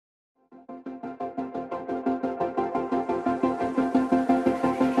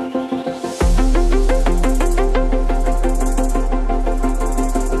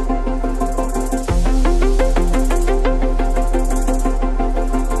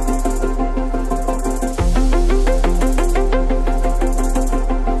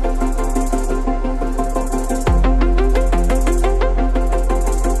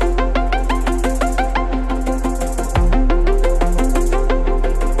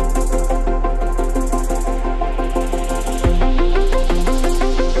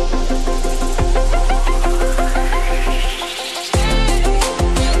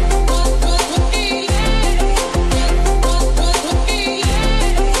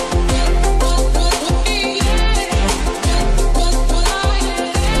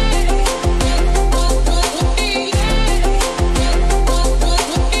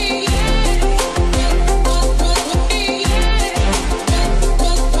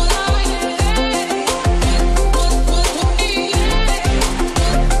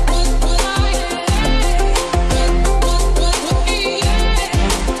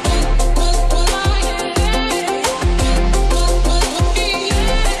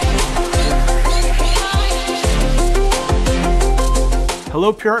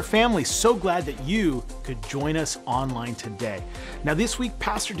Hello, Pure Heart family. So glad that you could join us online today. Now this week,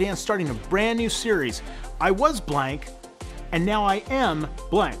 Pastor Dan's starting a brand new series, I Was Blank, and Now I Am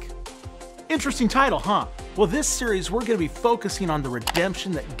Blank. Interesting title, huh? Well, this series, we're going to be focusing on the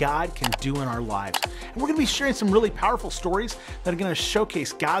redemption that God can do in our lives. And we're going to be sharing some really powerful stories that are going to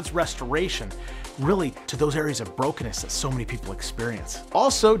showcase God's restoration, really, to those areas of brokenness that so many people experience.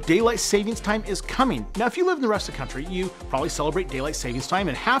 Also, daylight savings time is coming. Now, if you live in the rest of the country, you probably celebrate daylight savings time,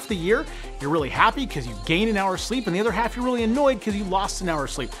 and half the year, you're really happy because you gained an hour of sleep, and the other half, you're really annoyed because you lost an hour of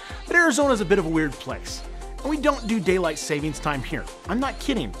sleep. But Arizona's a bit of a weird place. And we don't do daylight savings time here. I'm not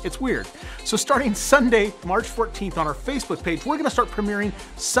kidding, it's weird. So starting Sunday, March 14th on our Facebook page, we're gonna start premiering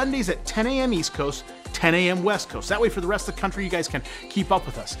Sundays at 10 a.m. East Coast, 10 a.m. West Coast. That way for the rest of the country, you guys can keep up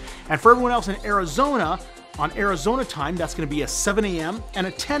with us. And for everyone else in Arizona, on Arizona time, that's gonna be a 7 a.m. and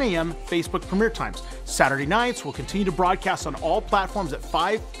a 10 a.m. Facebook premiere times. Saturday nights, we'll continue to broadcast on all platforms at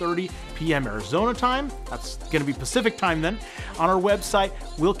 5:30 p.m. Arizona time. That's gonna be Pacific time then. On our website,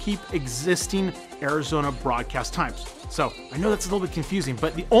 we'll keep existing Arizona broadcast times. So I know that's a little bit confusing,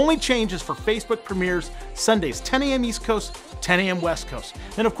 but the only change is for Facebook premieres Sundays, 10 a.m. East Coast, 10 a.m. West Coast.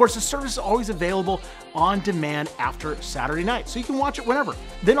 Then of course the service is always available on demand after Saturday night, so you can watch it whenever.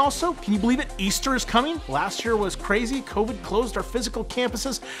 Then also, can you believe it? Easter is coming. Last year was crazy. COVID closed our physical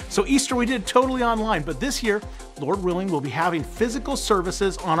campuses, so Easter we did totally online. But this year, Lord willing, we'll be having physical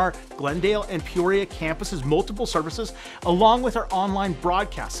services on our Glendale and Peoria campuses, multiple services, along with our online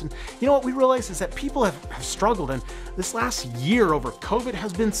broadcasts. And you know what we realize is that people have struggled, and this last year over COVID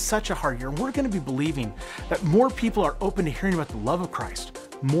has been such a hard year. And we're going to be believing that more people are open to hearing about the love of Christ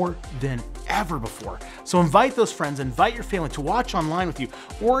more than ever before. So invite those friends, invite your family to watch online with you,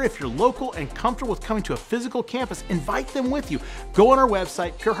 or if you're local and comfortable with coming to a physical campus, invite them with you. Go on our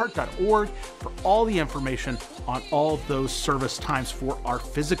website, pureheart.org, for all the information on all those service times for our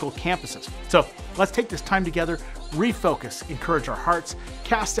physical campuses. So let's take this time together, refocus, encourage our hearts,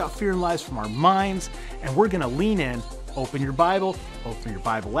 cast out fear and lies from our minds, and we're gonna lean in, open your Bible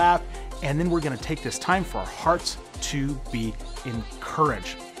app, and then we're gonna take this time for our hearts to be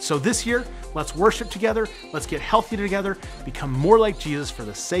encouraged. So this year, let's worship together, let's get healthy together, become more like Jesus for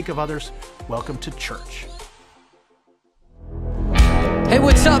the sake of others. Welcome to church. Hey,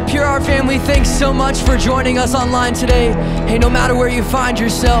 what's up, Pure Heart family? Thanks so much for joining us online today. Hey, no matter where you find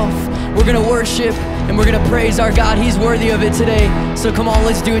yourself, we're gonna worship and we're gonna praise our God. He's worthy of it today. So come on,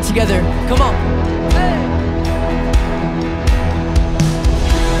 let's do it together. Come on. Hey.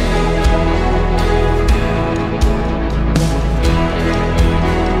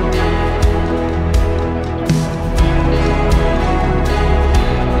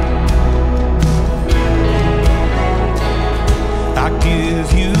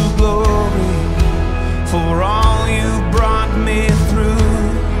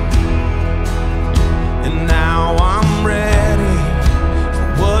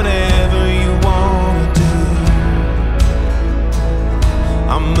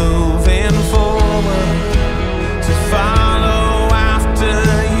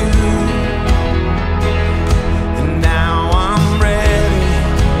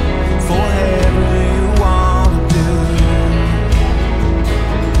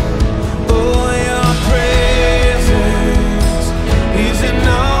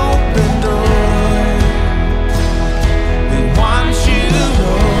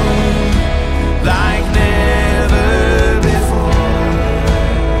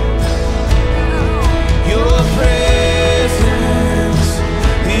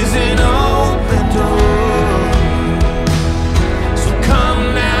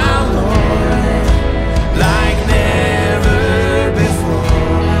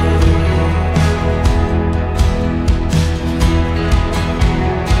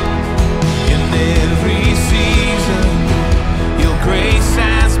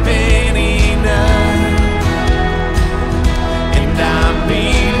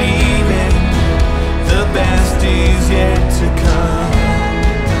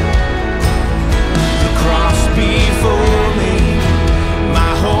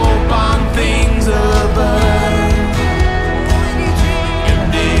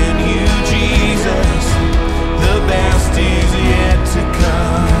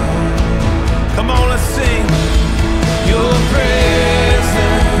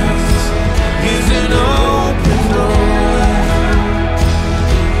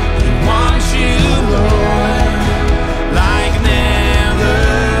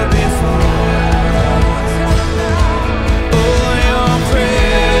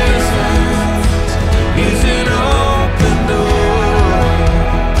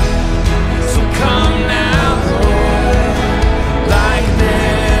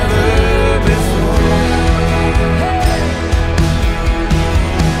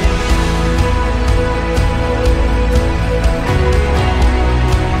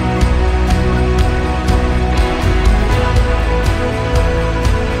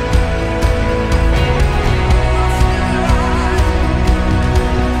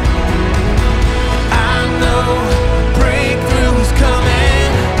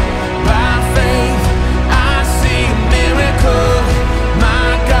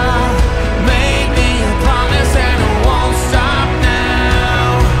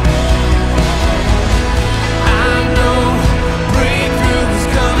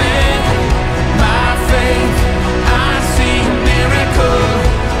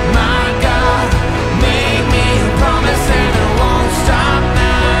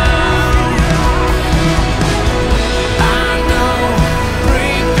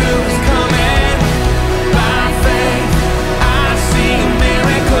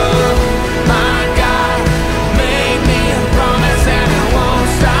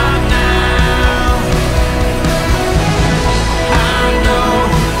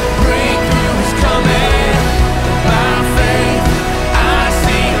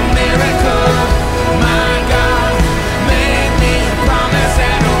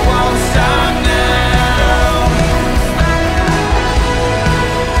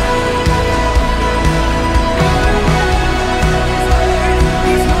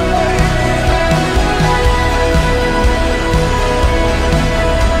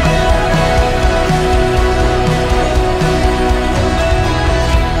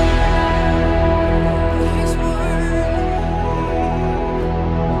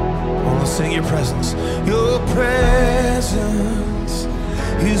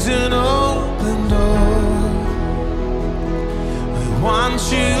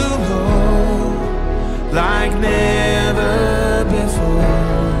 want you, Lord, like never before.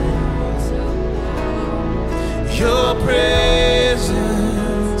 Your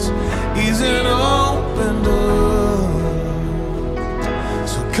presence is an open door.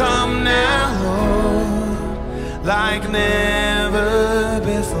 So come now, Lord, like never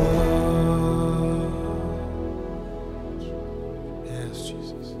before. Yes,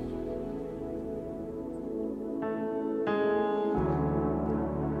 Jesus.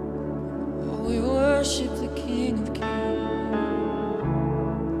 We worship the King of Kings.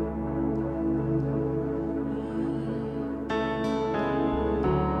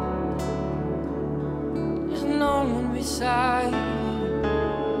 There's no one beside you.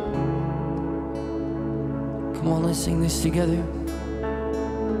 Come on, let's sing this together.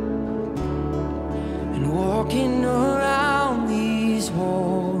 And walking around these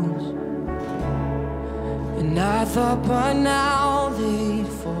walls, and I thought by now they'd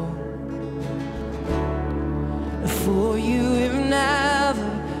fall. For you have never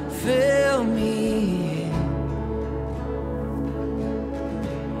failed me.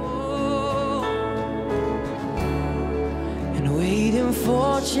 Oh. And waiting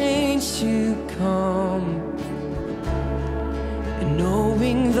for change to come, and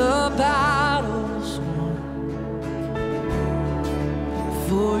knowing the battle's won.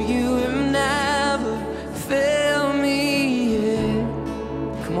 For you have never failed me yet.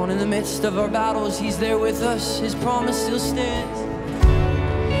 Come on, in the midst of our battles, He's there with us. His promise still stands.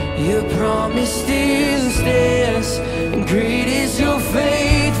 Your promise still stands, and great is your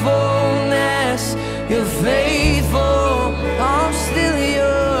faithfulness. You're faithful. I'm still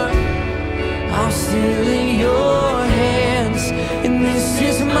yours. I'm still in your hands, and this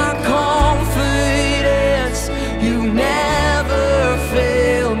is my confidence. You never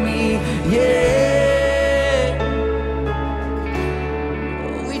fail me yet.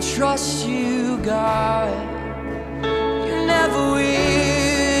 We trust you, God. You never will,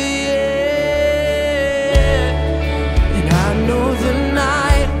 yeah. And I know the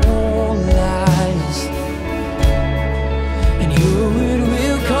night won't last, and your word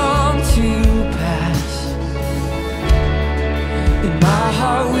will come to pass. And my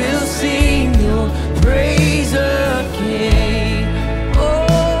heart will sing your praise again.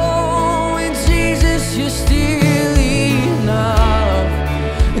 Oh, and Jesus, you're still enough.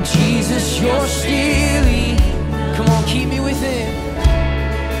 And Jesus, you're still enough. Come on, keep me within,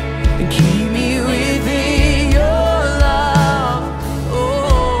 and keep me within your love.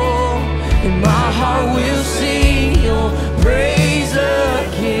 Oh, and my heart will sing your praise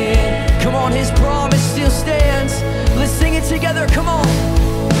again. Come on, His promise still stands. Let's sing it together, come on.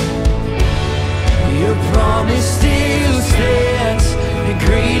 Your promise still stands, and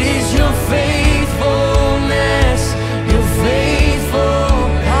great is your faithfulness. You're faithful.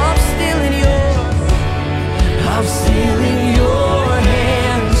 I'm still in yours. I'm still in your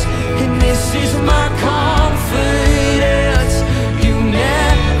hands, and this is my confidence. You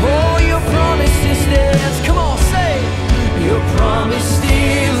never, oh, your promise still stands. Come on, say, your promise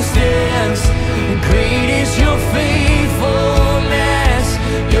still stands, and great is your faithfulness.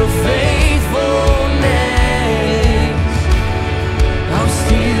 Your faithfulness. I'm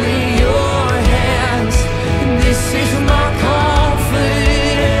still in your hands, and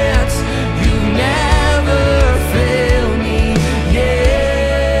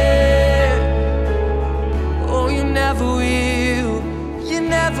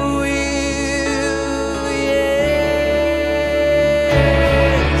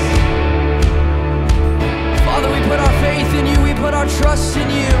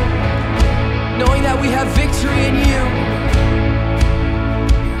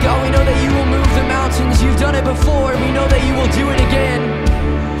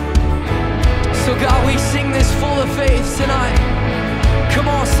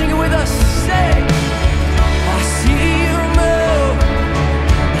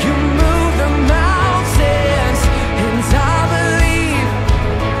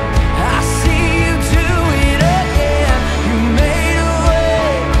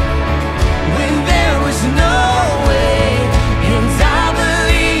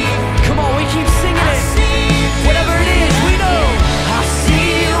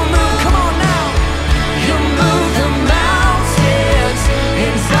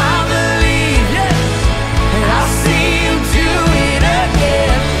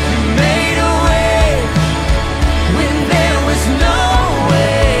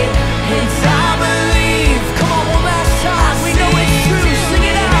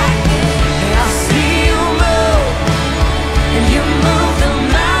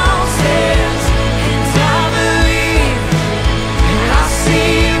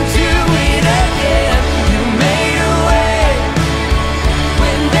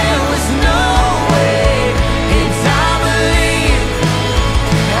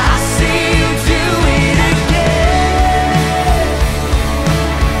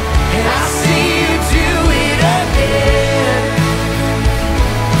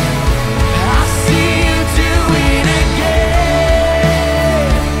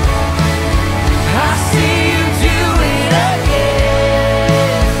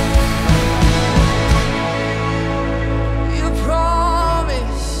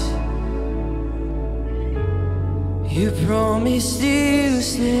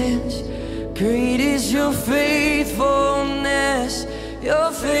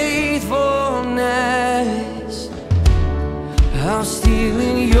faithfulness. I'm still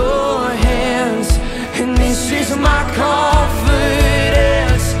in your hands, and this is my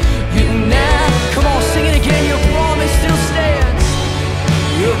confidence. You never, come on, sing it again. Your promise still stands.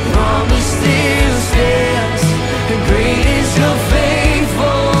 Your promise still stands. And great is your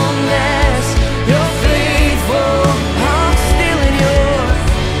faithfulness. You're faithful. I'm still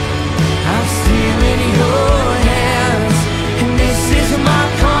in your hands, and this is my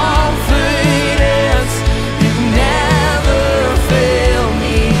confidence. You never fail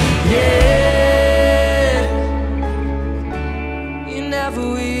me yet. You never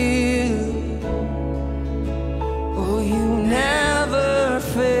will. Oh, you never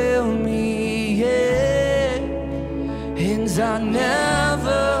fail me yet. And I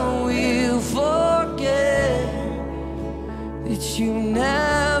never will forget that you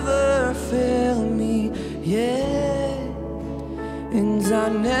never fail me yet. And I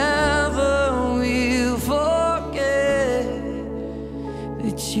never will forget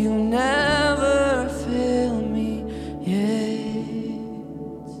that you never fail me yet.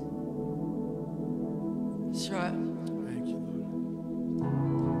 That's right. Thank you, Lord.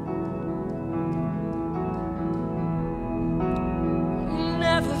 You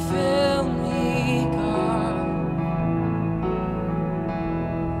never fail me, God.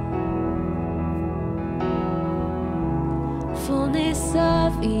 Fullness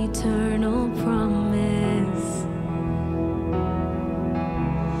of eternal promise,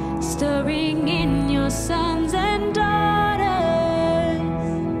 stirring in your sons and daughters,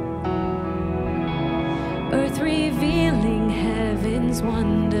 earth revealing heaven's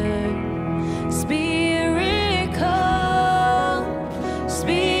wonder. Spirit come,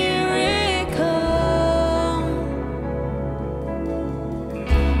 Spirit come.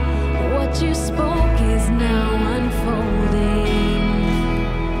 What you spoke is now unfolding,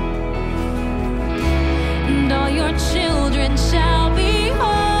 and all your children shall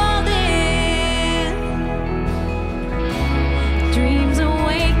behold it. Dreams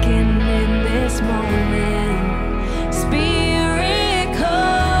awaken in this moment. Spirit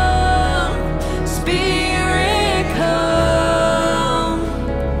come, Spirit come,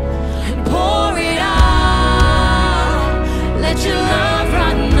 and pour it out. Let your love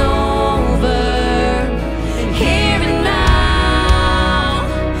run over here and now.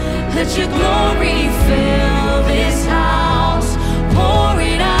 Let your glory fill this house. Pour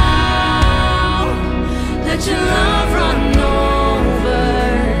it out. Let your love run over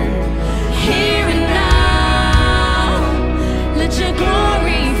here and now. Let your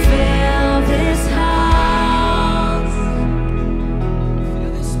glory fill this house.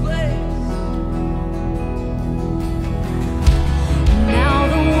 Fill this place. Now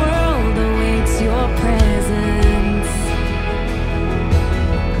the world awaits your presence,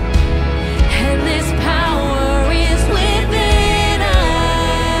 and this power is within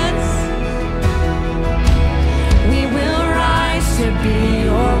us. We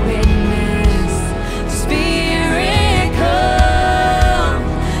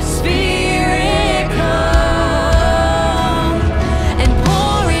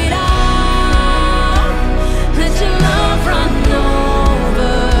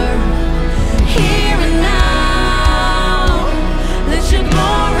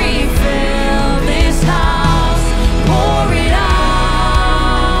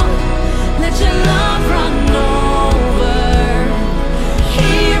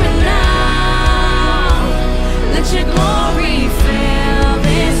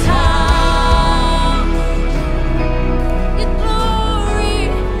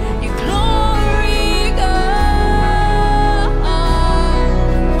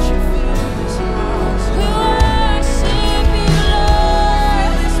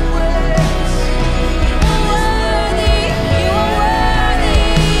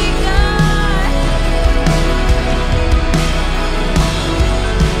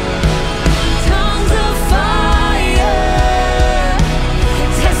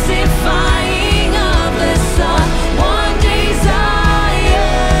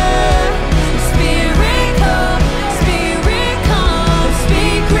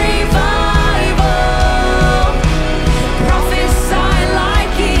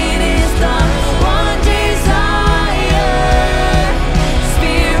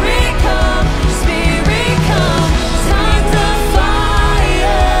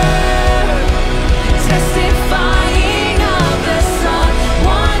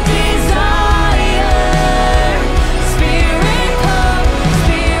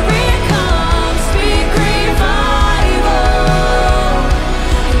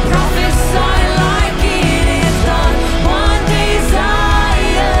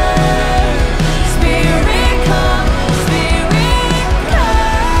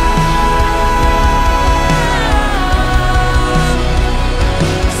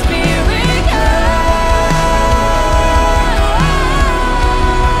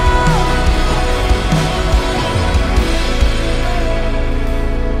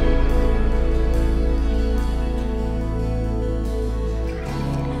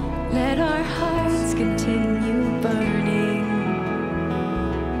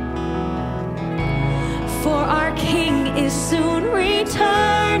our King is soon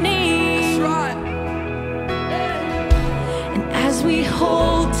returning. That's right. And as we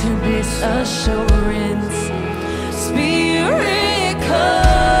hold to this assurance, Spirit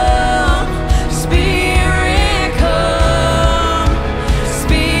come, Spirit come,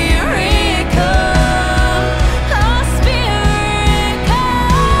 Spirit come, oh Spirit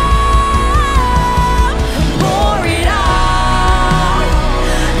come, pour it out,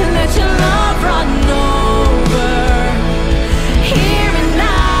 let your love run over, here and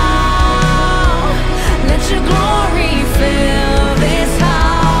now, let your glory fill this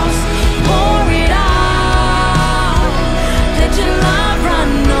house, pour it out, let your love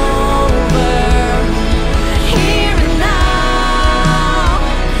run over, here and now,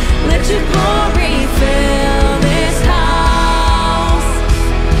 let your glory fill this house.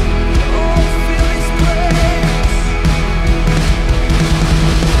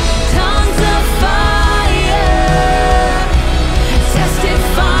 Tongues of fire,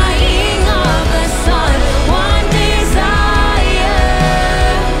 testifying of the Son, one desire.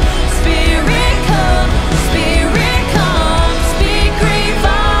 Spirit come, speak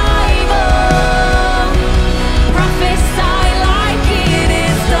revival. Prophesy like it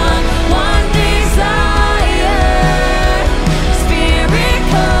is done, one desire. Spirit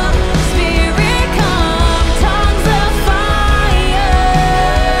come, tongues of fire,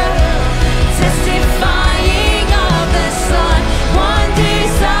 testifying of the Son, one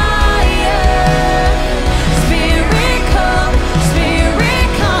desire. Spirit come,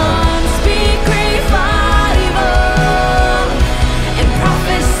 speak revival, and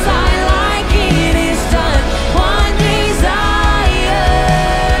prophesy like it is done, one desire.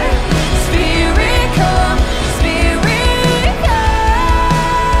 Spirit come, Spirit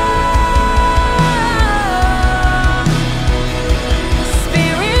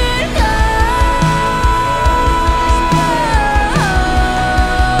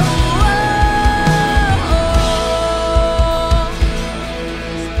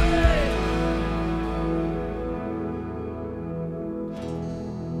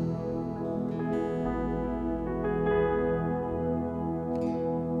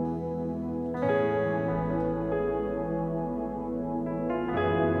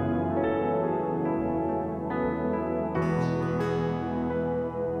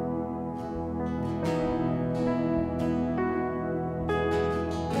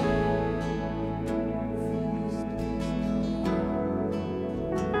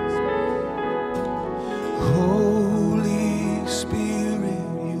Holy Spirit,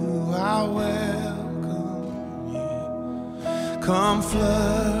 you are welcome here. Come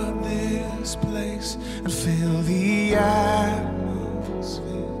flood this place and fill the atmosphere.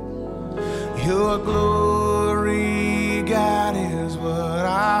 Your glory, God, is what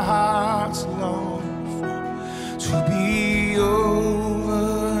our hearts long for. To be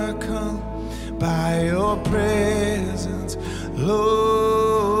overcome by your presence, Lord.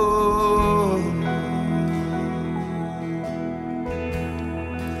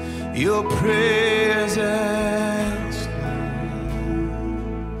 Your presence,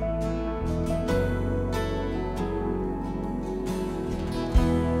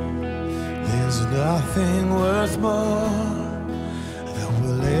 there's nothing worth more that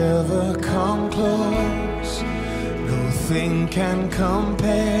will ever come close. Nothing can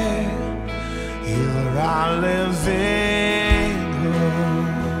compare. You're our living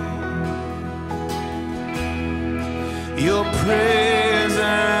hope. Your presence,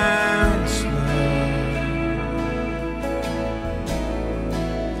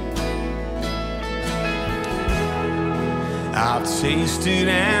 I've tasted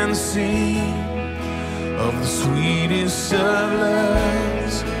and seen of the sweetest of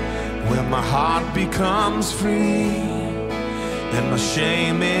loves, when my heart becomes free and my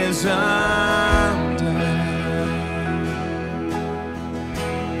shame is undone.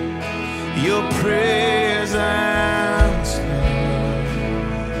 Your presence, Lord.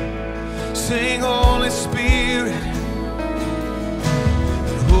 Sing, Holy Spirit,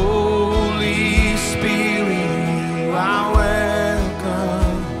 and Holy Spirit, you are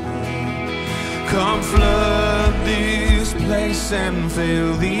welcome. Come flood this place and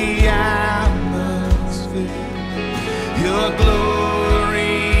fill the atmosphere. Your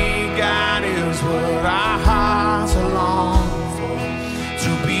glory, God, is what our hearts long for.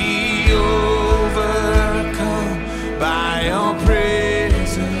 To be overcome by your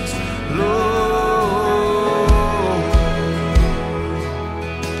presence, Lord.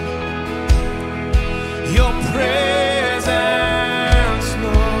 Your presence,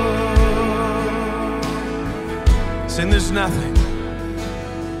 Lord. Saying there's nothing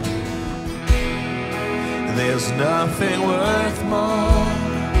There's nothing worth more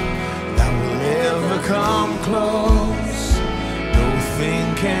that will ever come close.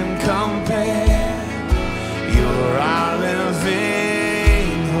 Nothing can compare. You're our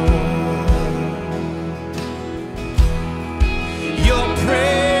living hope. Your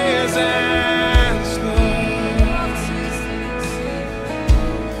presence, Lord,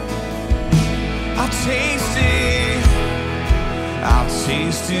 I've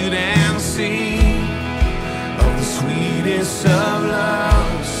tasted and seen of the sweetest of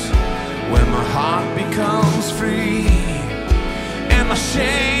loves, when my heart becomes free and my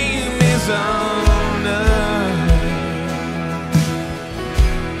shame is undone.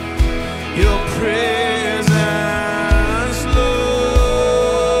 Your presence, Lord.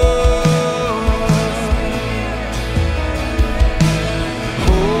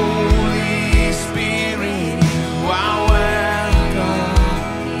 Holy Spirit, you are welcome.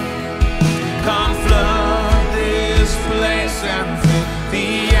 Come flood this place and fill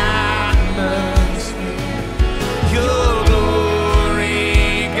the atmosphere. Your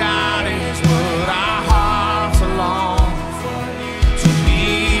glory, God, is what our hearts long for. To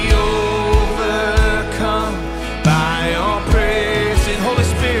be overcome by your praise and Holy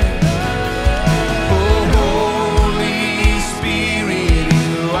Spirit. Oh, Holy Spirit,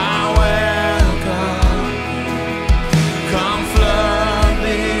 you are welcome. Come flood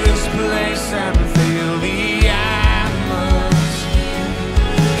this place and fill the atmosphere.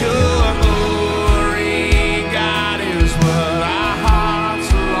 Your glory, God, is what our hearts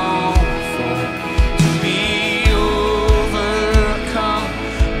long for. To be overcome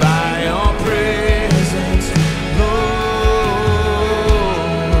by your presence, Lord.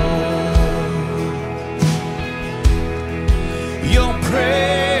 Your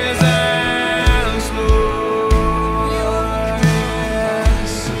presence, Lord.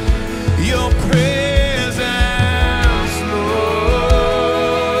 Yes. Your presence,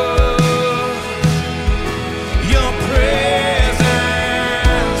 Lord. Your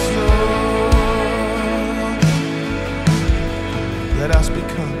presence, Lord.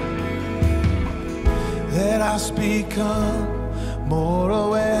 Let us become more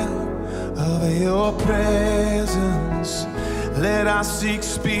aware of your presence. Let us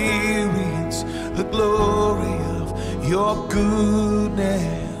experience the glory of your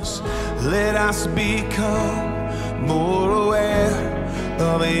goodness. Let us become more aware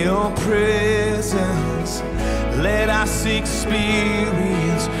of your presence. Let us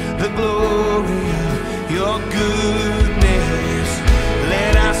experience the glory of your goodness.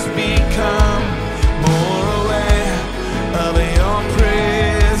 Let us become more aware of your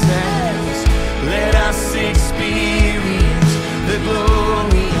presence. Let us experience the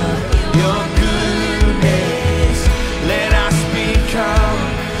glory of your goodness. Let us become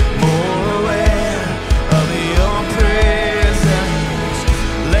more aware of your presence.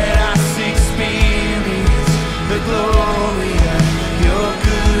 Let us experience the glory of your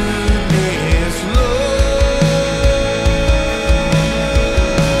goodness, Lord.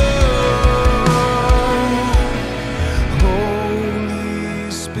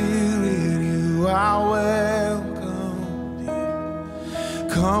 Holy Spirit, you are welcome here.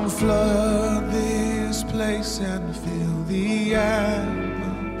 Come flood this place and fill the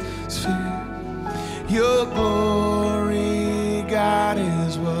atmosphere. Your glory, God,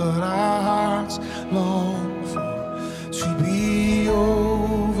 is what our hearts long for. To be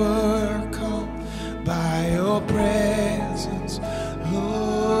overcome by your presence,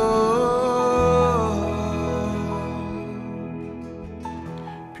 Lord.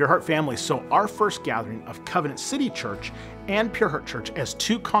 Pure Heart family, so our first gathering of Covenant City Church and Pure Heart Church as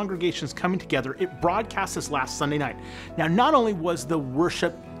two congregations coming together, it broadcast this last Sunday night. Now, not only was the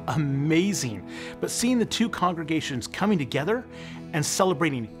worship amazing, but seeing the two congregations coming together and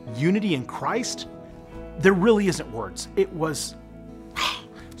celebrating unity in Christ, there really isn't words. It was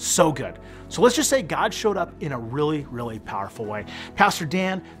so good. So let's just say God showed up in a really, really powerful way. Pastor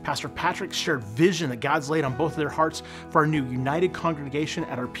Dan, Pastor Patrick shared vision that God's laid on both of their hearts for our new United congregation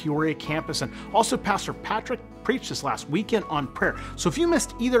at our Peoria campus. And also Pastor Patrick preached this last weekend on prayer. So if you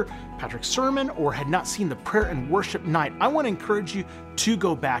missed either Patrick's sermon or had not seen the prayer and worship night, I want to encourage you to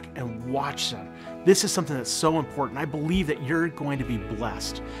go back and watch them. This is something that's so important. I believe that you're going to be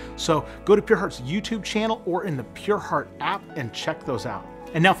blessed. So go to Pure Heart's YouTube channel or in the Pure Heart app and check those out.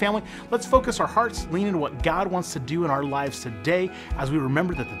 And now, family, let's focus our hearts, lean into what God wants to do in our lives today as we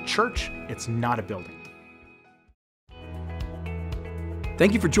remember that the church, it's not a building.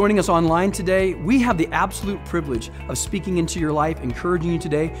 Thank you for joining us online today. We have the absolute privilege of speaking into your life, encouraging you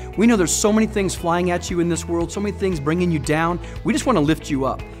today. We know there's so many things flying at you in this world, so many things bringing you down. We just want to lift you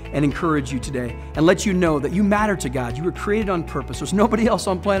up. and encourage you today and let you know that you matter to God. You were created on purpose. There's nobody else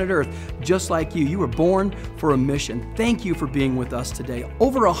on planet Earth just like you. You were born for a mission. Thank you for being with us today.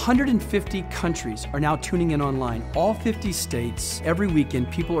 Over 150 countries are now tuning in online. All 50 states, every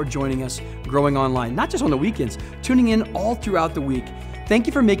weekend, people are joining us, growing online. Not just on the weekends, tuning in all throughout the week. Thank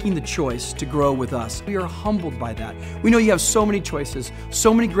you for making the choice to grow with us. We are humbled by that. We know you have so many choices,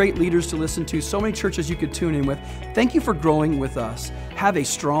 so many great leaders to listen to, so many churches you could tune in with. Thank you for growing with us. Have a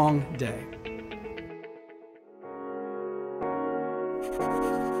strong day.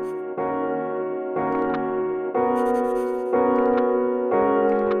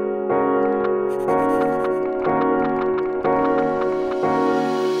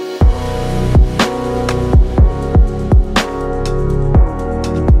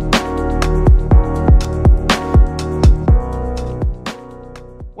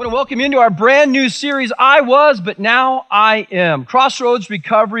 Welcome into our brand new series, I Was, But Now I Am. Crossroads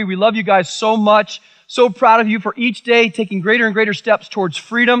Recovery. We love you guys so much. So proud of you for each day taking greater and greater steps towards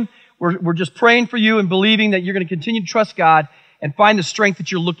freedom. We're just praying for you and believing that you're going to continue to trust God and find the strength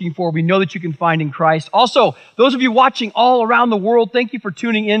that you're looking for. We know that you can find in Christ. Also, those of you watching all around the world, thank you for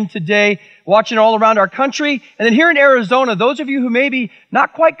tuning in today, watching all around our country. And then here in Arizona, those of you who may be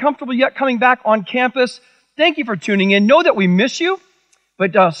not quite comfortable yet coming back on campus, thank you for tuning in. Know that we miss you.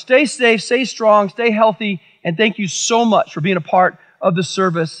 But stay safe, stay strong, stay healthy, and thank you so much for being a part of the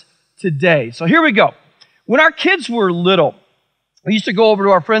service today. So here we go. When our kids were little, we used to go over to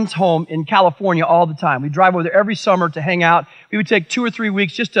our friend's home in California all the time. We'd drive over there every summer to hang out. We would take 2 or 3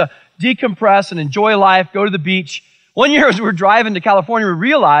 weeks just to decompress and enjoy life, go to the beach. One year as we were driving to California, we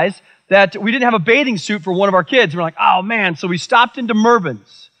realized that we didn't have a bathing suit for one of our kids. We're like, oh man, so we stopped into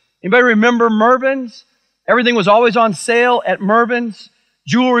Mervyn's. Anybody remember Mervyn's? Everything was always on sale at Mervyn's.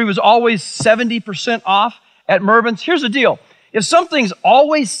 Jewelry was always 70% off at Mervyn's. Here's the deal. If something's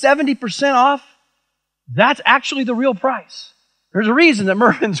always 70% off, that's actually the real price. There's a reason that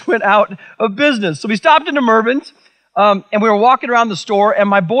Mervyn's went out of business. So we stopped into Mervyn's, and we were walking around the store, and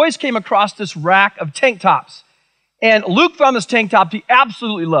my boys came across this rack of tank tops. And Luke found this tank top he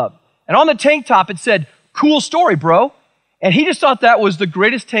absolutely loved. And on the tank top, it said, "Cool story, bro." And he just thought that was the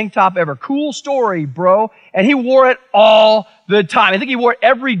greatest tank top ever. Cool story, bro. And he wore it all the time. I think he wore it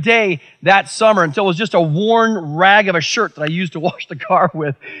every day that summer until it was just a worn rag of a shirt that I used to wash the car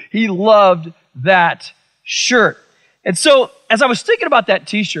with. He loved that shirt. And so as I was thinking about that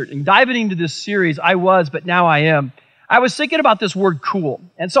t-shirt and diving into this series, I Was, But Now I Am, I was thinking about this word cool.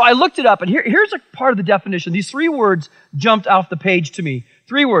 And so I looked it up, and here's a part of the definition. These 3 words jumped off the page to me.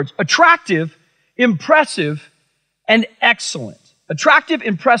 3 words: attractive, impressive, and excellent. Attractive,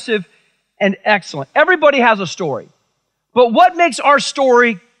 impressive, and excellent. Everybody has a story. But what makes our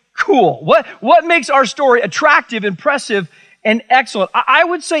story cool? What makes our story attractive, impressive, and excellent? I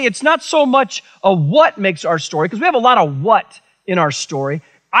would say it's not so much a what makes our story, because we have a lot of what in our story.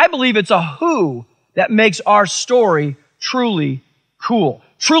 I believe it's a who that makes our story truly cool,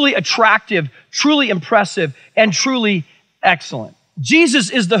 truly attractive, truly impressive, and truly excellent. Jesus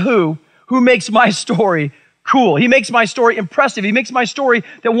is the who makes my story cool. He makes my story impressive. He makes my story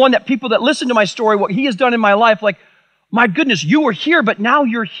that people that listen to my story, what he has done in my life, like, my goodness, you were here, but now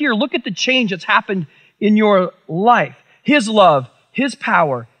you're here. Look at the change that's happened in your life. His love, his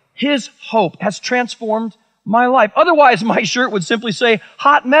power, his hope has transformed my life. Otherwise, my shirt would simply say,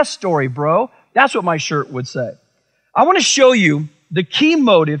 "Hot mess story, bro." That's what my shirt would say. I want to show you the key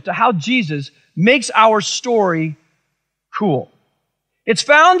motive to how Jesus makes our story cool. It's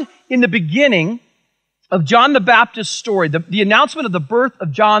found in the beginning of John the Baptist's story, the announcement of the birth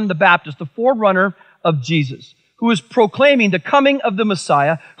of John the Baptist, the forerunner of Jesus, who was proclaiming the coming of the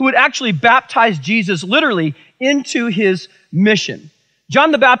Messiah, who would actually baptize Jesus literally into his mission.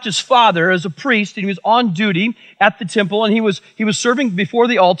 John the Baptist's father is a priest, and he was on duty at the temple, and he was serving before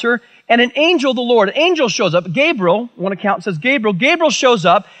the altar, and an angel of the Lord, an angel shows up. Gabriel, one account says Gabriel shows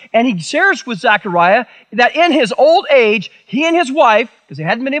up, and he shares with Zechariah that in his old age, he and his wife, because they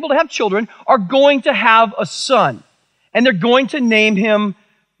hadn't been able to have children, are going to have a son, and they're going to name him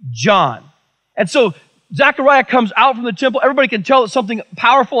John. And so Zechariah comes out from the temple. Everybody can tell that something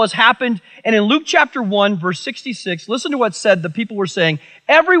powerful has happened. And in Luke chapter 1, verse 66, listen to what said. The people were saying,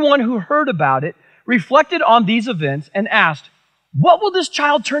 everyone who heard about it reflected on these events and asked, what will this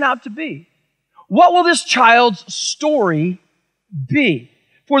child turn out to be? What will this child's story be?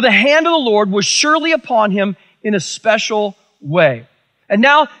 For the hand of the Lord was surely upon him in a special way. And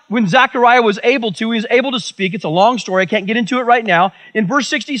now, when Zechariah was able to speak. It's a long story. I can't get into it right now. In verse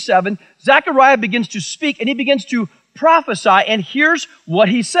 67, Zechariah begins to speak, and he begins to prophesy, and here's what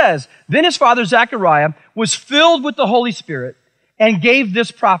he says. Then his father, Zechariah, was filled with the Holy Spirit, and gave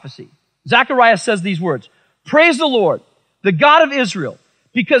this prophecy. Zechariah says these words, "Praise the Lord, the God of Israel,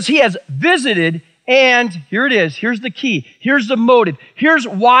 because he has visited," and here it is, here's the key, here's the motive, here's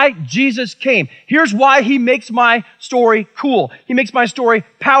why Jesus came, here's why he makes my story cool, he makes my story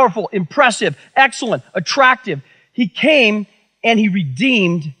powerful, impressive, excellent, attractive. He came and he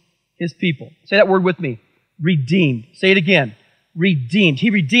redeemed his people. Say that word with me, redeemed. Say it again, redeemed. He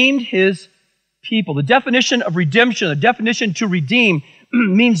redeemed his people. The definition of redemption, the definition to redeem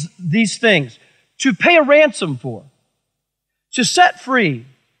means these things: to pay a ransom for, to set free,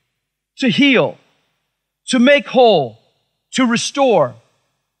 to heal, to make whole, to restore,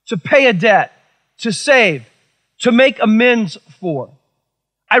 to pay a debt, to save, to make amends for.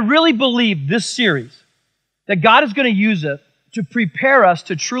 I really believe this series that God is going to use it to prepare us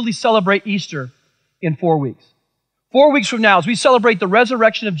to truly celebrate Easter in 4 weeks. 4 weeks from now, as we celebrate the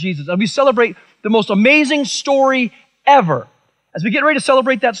resurrection of Jesus, as we celebrate the most amazing story ever, as we get ready to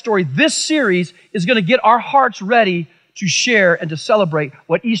celebrate that story, this series is going to get our hearts ready to share and to celebrate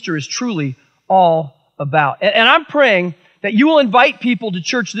what Easter is truly all about. And I'm praying that you will invite people to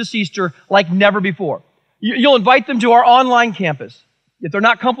church this Easter like never before. You'll invite them to our online campus. If they're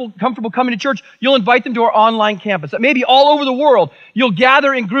not comfortable coming to church, you'll invite them to our online campus. That maybe all over the world, you'll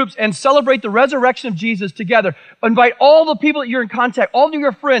gather in groups and celebrate the resurrection of Jesus together. Invite all the people that you're in contact, all of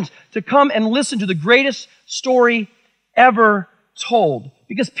your friends, to come and listen to the greatest story ever told.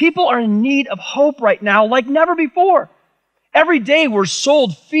 Because people are in need of hope right now like never before. Every day we're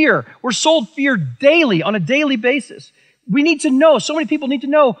sold fear. We're sold fear daily, on a daily basis. We need to know, so many people need to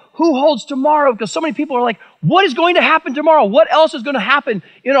know who holds tomorrow, because so many people are like, what is going to happen tomorrow? What else is going to happen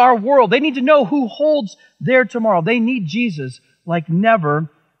in our world? They need to know who holds their tomorrow. They need Jesus like never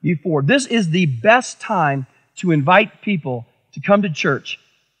before. This is the best time to invite people to come to church,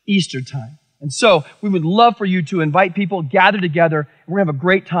 Easter time. And so we would love for you to invite people, gather together, and we're going to have a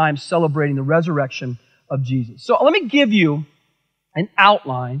great time celebrating the resurrection of Jesus. So let me give you an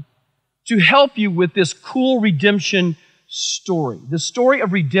outline to help you with this cool redemption story, the story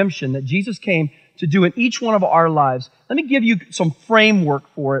of redemption that Jesus came to do in each one of our lives. Let me give you some framework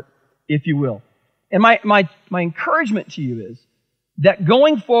for it, if you will. And my encouragement to you is that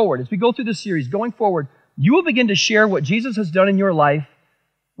going forward, as we go through this series, going forward, you will begin to share what Jesus has done in your life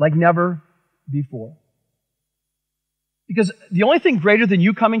like never before. Because the only thing greater than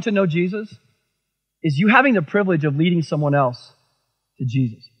you coming to know Jesus is you having the privilege of leading someone else to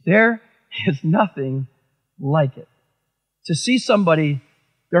Jesus. There is nothing like it. To see somebody,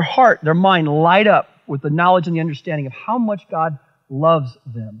 their heart, their mind light up with the knowledge and the understanding of how much God loves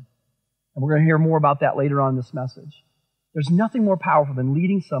them. And we're going to hear more about that later on in this message. There's nothing more powerful than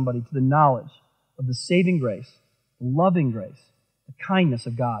leading somebody to the knowledge of the saving grace, the loving grace, the kindness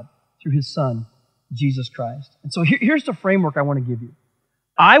of God through His Son, Jesus Christ. And so here's the framework I want to give you.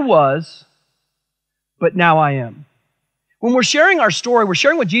 I was, but now I am. When we're sharing our story, we're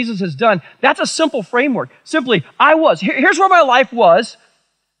sharing what Jesus has done, that's a simple framework. Simply, I was. Here's where my life was.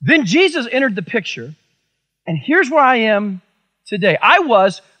 Then Jesus entered the picture. And here's where I am today. I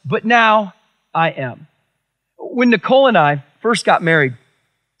was, but now I am. When Nicole and I first got married,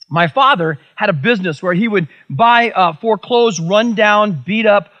 my father had a business where he would buy foreclosed, run-down,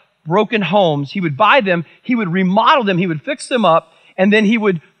 beat-up, broken homes. He would buy them, he would remodel them, he would fix them up, and then he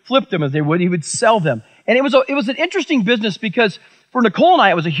would flip them as they would. He would sell them. And it was an interesting business because for Nicole and I,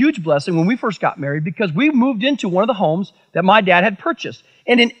 it was a huge blessing when we first got married because we moved into one of the homes that my dad had purchased.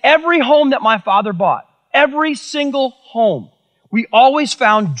 And in every home that my father bought, every single home, we always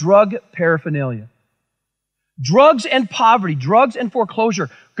found drug paraphernalia. Drugs and poverty, drugs and foreclosure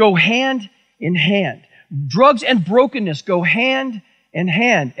go hand in hand. Drugs and brokenness go hand in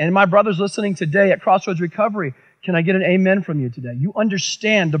hand. And my brothers listening today at Crossroads Recovery, can I get an amen from you today? You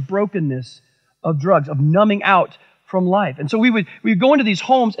understand the brokenness of drugs, of numbing out from life. And so we would go into these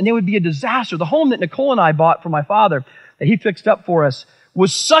homes and they would be a disaster. The home that Nicole and I bought for my father, that he fixed up for us,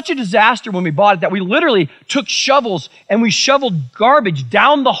 was such a disaster when we bought it that we literally took shovels and we shoveled garbage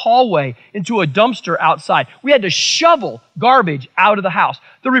down the hallway into a dumpster outside. We had to shovel garbage out of the house.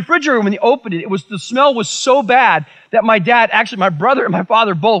 The refrigerator, when they opened it, the smell was so bad that my dad, actually my brother and my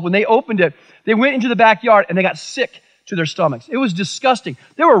father both, when they opened it, they went into the backyard and they got sick to their stomachs. It was disgusting.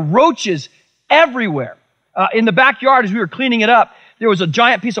 There were roaches everywhere. In the backyard, as we were cleaning it up, there was a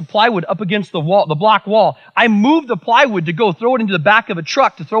giant piece of plywood up against the wall, the block wall. I moved the plywood to go throw it into the back of a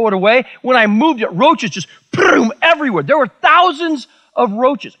truck to throw it away. When I moved it, roaches just boom everywhere. There were thousands of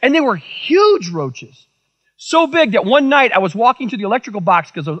roaches, and they were huge roaches. So big that one night I was walking to the electrical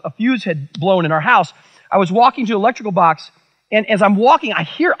box because a fuse had blown in our house. I was walking to the electrical box, and as I'm walking, I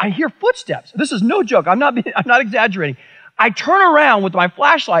hear footsteps. This is no joke. I'm not exaggerating. I turn around with my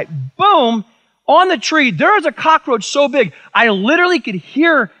flashlight, boom, on the tree, there is a cockroach so big, I literally could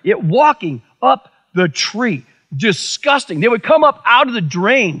hear it walking up the tree. Disgusting. They would come up out of the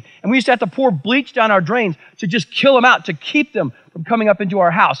drain, and we used to have to pour bleach down our drains to just kill them out, to keep them from coming up into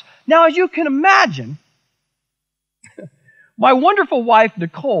our house. Now, as you can imagine, my wonderful wife,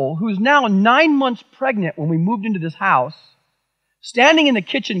 Nicole, who's now 9 months pregnant when we moved into this house, standing in the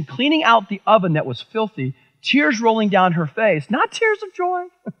kitchen cleaning out the oven that was filthy, tears rolling down her face, not tears of joy,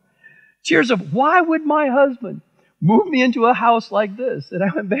 tears of, why would my husband move me into a house like this? And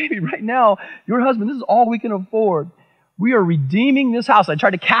I went, baby, right now, your husband, this is all we can afford. We are redeeming this house. I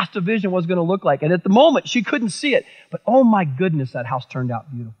tried to cast a vision of what it was going to look like. And at the moment, she couldn't see it. But oh my goodness, that house turned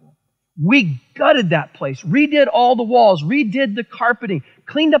out beautiful. We gutted that place, redid all the walls, redid the carpeting,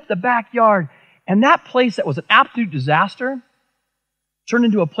 cleaned up the backyard. And that place that was an absolute disaster turned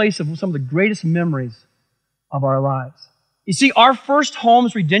into a place of some of the greatest memories of our lives. You see, our first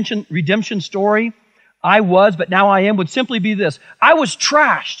home's redemption story, I was, but now I am, would simply be this. I was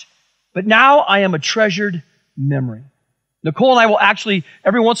trashed, but now I am a treasured memory. Nicole and I will actually,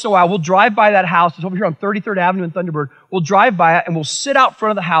 every once in a while, we'll drive by that house. It's over here on 33rd Avenue in Thunderbird. We'll drive by it and we'll sit out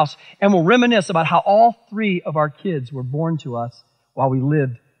front of the house and we'll reminisce about how all three of our kids were born to us while we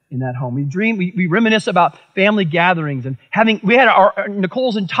lived in that home. We reminisce about family gatherings and we had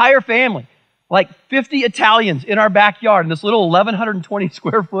Nicole's entire family, like 50 Italians in our backyard in this little 1,120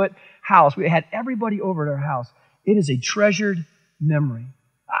 square foot house. We had everybody over at our house. It is a treasured memory.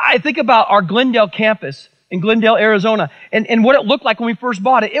 I think about our Glendale campus in Glendale, Arizona, and what it looked like when we first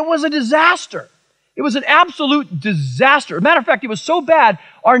bought it. It was a disaster. It was an absolute disaster. As a matter of fact, it was so bad,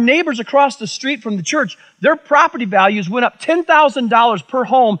 our neighbors across the street from the church, their property values went up $10,000 per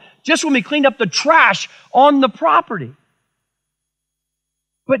home just when we cleaned up the trash on the property.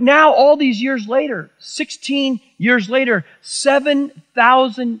 But now, all these years later, 16 years later,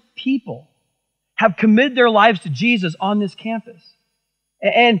 7,000 people have committed their lives to Jesus on this campus.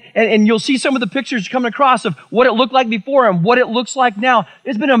 And you'll see some of the pictures coming across of what it looked like before and what it looks like now.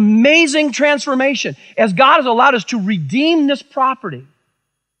 It's been an amazing transformation as God has allowed us to redeem this property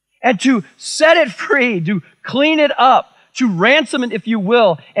and to set it free, to clean it up, to ransom it, if you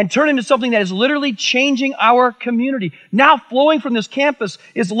will, and turn it into something that is literally changing our community. Now flowing from this campus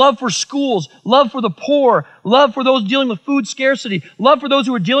is love for schools, love for the poor, love for those dealing with food scarcity, love for those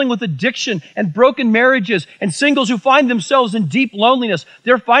who are dealing with addiction and broken marriages and singles who find themselves in deep loneliness.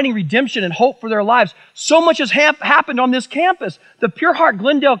 They're finding redemption and hope for their lives. So much has happened on this campus. The Pure Heart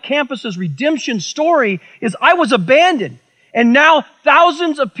Glendale campus's redemption story is I was abandoned, and now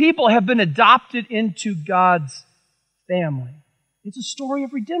thousands of people have been adopted into God's family. It's a story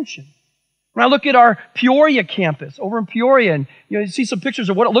of redemption. When I look at our Peoria campus over in Peoria, and you see some pictures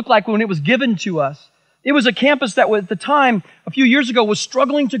of what it looked like when it was given to us. It was a campus that at the time, a few years ago, was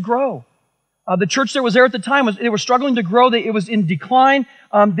struggling to grow. The church that was there at the time, they were struggling to grow. It was in decline.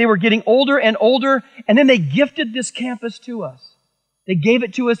 They were getting older and older, and then they gifted this campus to us. They gave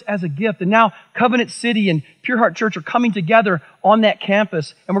it to us as a gift. And now Covenant City and Pure Heart Church are coming together on that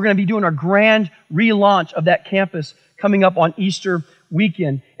campus, and we're going to be doing our grand relaunch of that campus coming up on Easter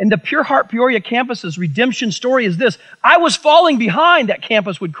weekend. And the Pure Heart Peoria campus's redemption story is this. I was falling behind, that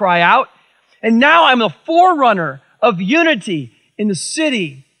campus would cry out, and now I'm a forerunner of unity in the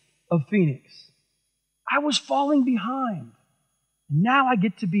city of Phoenix. I was falling behind. Now I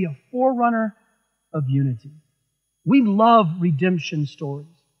get to be a forerunner of unity. We love redemption stories.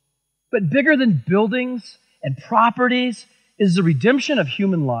 But bigger than buildings and properties is the redemption of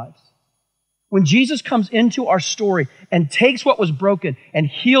human lives. When Jesus comes into our story and takes what was broken and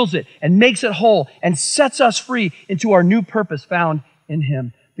heals it and makes it whole and sets us free into our new purpose found in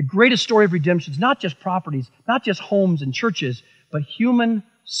Him. The greatest story of redemption is not just properties, not just homes and churches, but human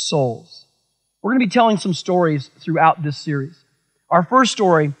souls. We're going to be telling some stories throughout this series. Our first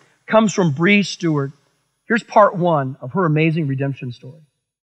story comes from Bree Stewart. Here's part one of her amazing redemption story.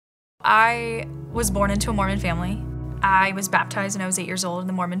 I was born into a Mormon family. I was baptized when I was 8 years old in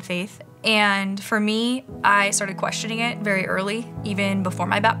the Mormon faith. And for me, I started questioning it very early, even before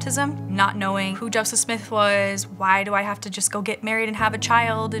my baptism, not knowing who Joseph Smith was, why do I have to just go get married and have a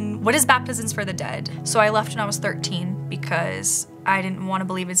child, and what is baptisms for the dead? So I left when I was 13 because I didn't want to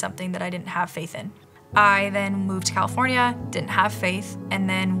believe in something that I didn't have faith in. I then moved to California, didn't have faith, and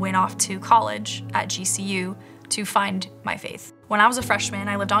then went off to college at GCU to find my faith. When I was a freshman,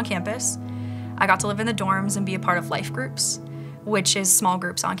 I lived on campus. I got to live in the dorms and be a part of life groups, which is small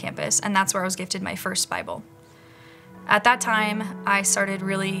groups on campus, and that's where I was gifted my first Bible. At that time, I started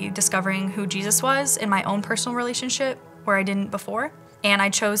really discovering who Jesus was in my own personal relationship, where I didn't before. And I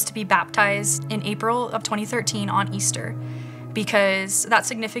chose to be baptized in April of 2013 on Easter because that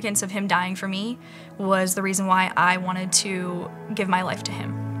significance of him dying for me was the reason why I wanted to give my life to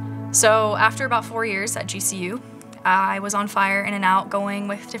him. So after about 4 years at GCU, I was on fire in and out, going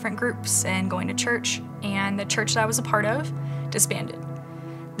with different groups and going to church, and the church that I was a part of disbanded.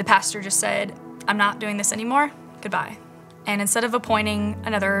 The pastor just said, "I'm not doing this anymore, goodbye." And instead of appointing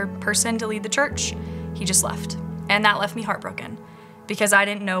another person to lead the church, he just left. And that left me heartbroken because I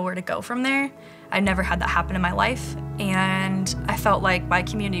didn't know where to go from there. I'd never had that happen in my life, and I felt like my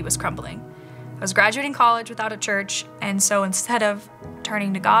community was crumbling. I was graduating college without a church, and so instead of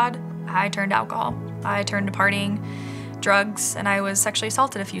turning to God, I turned to alcohol. I turned to partying, drugs, and I was sexually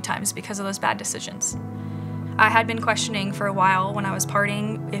assaulted a few times because of those bad decisions. I had been questioning for a while when I was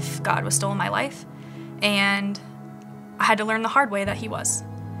partying if God was still in my life, and I had to learn the hard way that he was.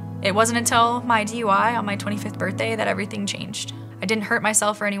 It wasn't until my DUI on my 25th birthday that everything changed. I didn't hurt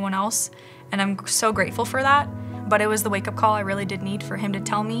myself or anyone else, and I'm so grateful for that, but it was the wake-up call I really did need for him to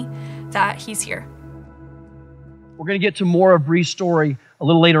tell me that he's here. We're going to get to more of Bree's story a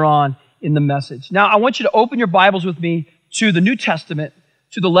little later on in the message. Now, I want you to open your Bibles with me to the New Testament,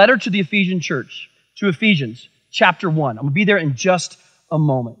 to the letter to the Ephesian church, to Ephesians chapter 1. I'm going to be there in just a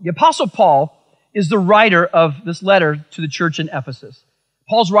moment. The Apostle Paul is the writer of this letter to the church in Ephesus.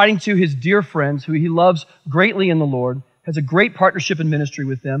 Paul's writing to his dear friends who he loves greatly in the Lord, has a great partnership in ministry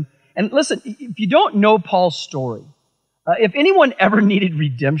with them. And listen, if you don't know Paul's story, if anyone ever needed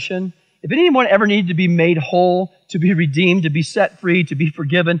redemption, if anyone ever needed to be made whole, to be redeemed, to be set free, to be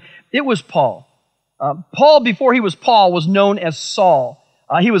forgiven, it was Paul. Paul, before he was Paul, was known as Saul.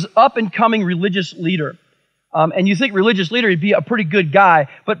 He was up-and-coming religious leader. And you think religious leader, he'd be a pretty good guy.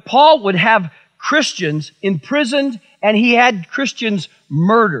 But Paul would have Christians imprisoned, and he had Christians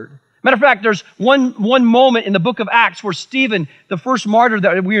murdered. Matter of fact, there's one moment in the book of Acts where Stephen, the first martyr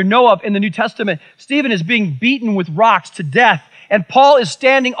that we know of in the New Testament, Stephen is being beaten with rocks to death. And Paul is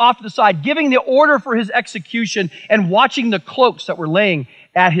standing off to the side, giving the order for his execution and watching the cloaks that were laying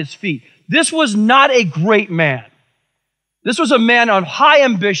at his feet. This was not a great man. This was a man of high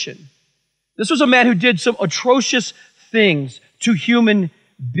ambition. This was a man who did some atrocious things to human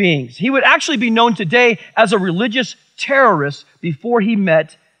beings. He would actually be known today as a religious terrorist before he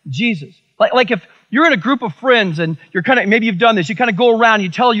met Jesus. Like if you're in a group of friends and you're maybe you've done this, you kind of go around and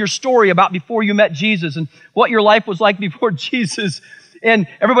you tell your story about before you met Jesus and what your life was like before Jesus. And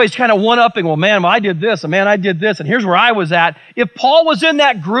everybody's kind of one-upping, well, man, I did this, and man, I did this, and here's where I was at. If Paul was in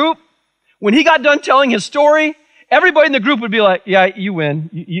that group, when he got done telling his story, everybody in the group would be like, yeah, you win.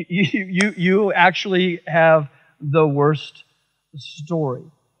 You actually have the worst story.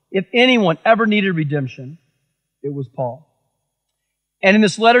 If anyone ever needed redemption, it was Paul. And in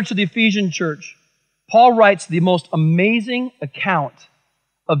this letter to the Ephesian church, Paul writes the most amazing account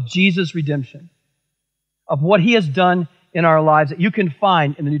of Jesus' redemption, of what he has done in our lives that you can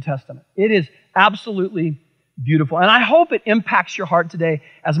find in the New Testament. It is absolutely beautiful. And I hope it impacts your heart today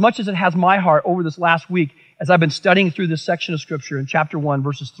as much as it has my heart over this last week as I've been studying through this section of Scripture in chapter 1,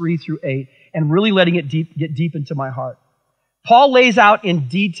 verses 3 through 8, and really letting it get deep into my heart. Paul lays out in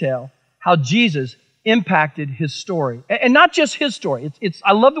detail how Jesus impacted his story. And not just his story.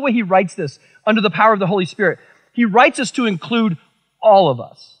 I love the way he writes this under the power of the Holy Spirit. He writes this to include all of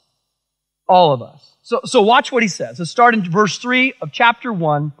us. All of us. So watch what he says. Let's start in verse 3 of chapter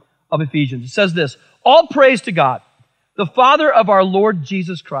 1 of Ephesians. It says this, "All praise to God, the Father of our Lord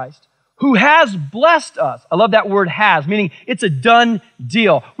Jesus Christ, who has blessed us." I love that word has, meaning it's a done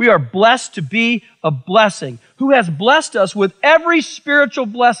deal. We are blessed to be a blessing. Who has blessed us with every spiritual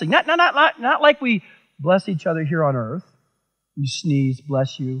blessing. Not like we bless each other here on earth. You sneeze,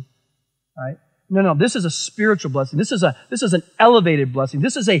 bless you, right? No, this is a spiritual blessing. This is an elevated blessing.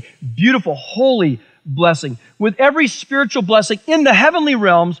 This is a beautiful, holy blessing. With every spiritual blessing in the heavenly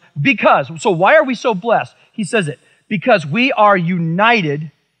realms so why are we so blessed? He says it, because we are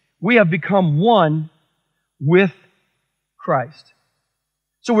united, we have become one with Christ.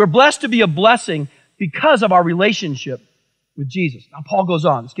 So we're blessed to be a blessing because of our relationship with Jesus. Now Paul goes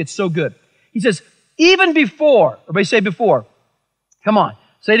on. This gets so good. He says, even before, everybody say before. Come on,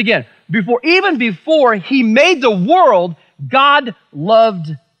 say it again. Even before he made the world, God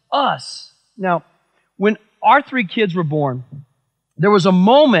loved us. Now, when our 3 kids were born, there was a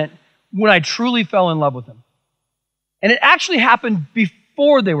moment when I truly fell in love with them. And it actually happened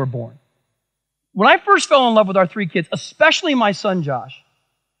before they were born. When I first fell in love with our 3 kids, especially my son Josh,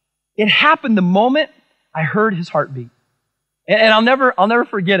 it happened the moment I heard his heartbeat. And I'll never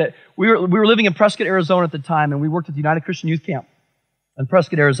forget it. We were living in Prescott, Arizona at the time, and we worked at the United Christian Youth Camp in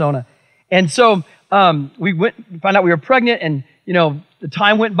Prescott, Arizona. And so we found out we were pregnant, the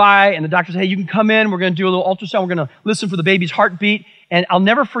time went by, and the doctor said, hey, you can come in. We're going to do a little ultrasound. We're going to listen for the baby's heartbeat. And I'll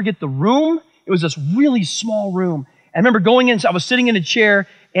never forget the room. It was this really small room. I remember going in, so I was sitting in a chair,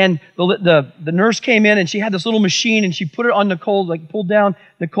 and the nurse came in, and she had this little machine, and she put it on Nicole, pulled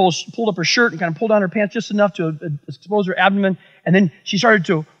up her shirt and kind of pulled down her pants just enough to expose her abdomen. And then she started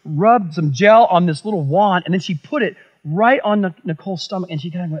to rub some gel on this little wand, and then she put it right on Nicole's stomach, and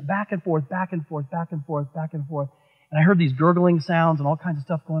she kind of went back and forth, back and forth, back and forth, back and forth. And I heard these gurgling sounds and all kinds of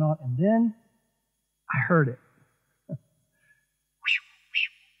stuff going on, and then I heard it.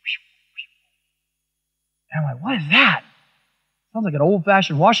 And I'm like, what is that? Sounds like an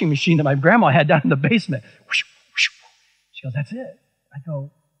old-fashioned washing machine that my grandma had down in the basement. She goes, that's it. I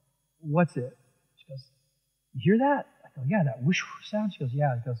go, what's it? She goes, you hear that? I go, yeah, that whoosh sound. She goes,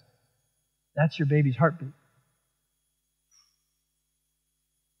 yeah. She goes, that's your baby's heartbeat.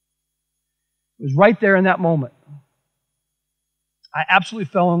 It was right there in that moment. I absolutely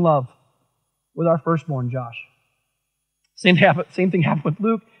fell in love with our firstborn, Josh. Same thing happened with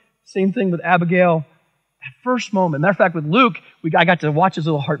Luke. Same thing with Abigail. That first moment. Matter of fact, with Luke, I got to watch his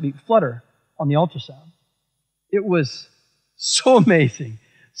little heartbeat flutter on the ultrasound. It was so amazing,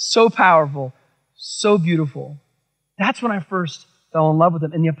 so powerful, so beautiful. That's when I first fell in love with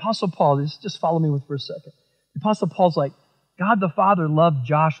him. And the Apostle Paul, just follow me with for a second. The Apostle Paul's like, God the Father loved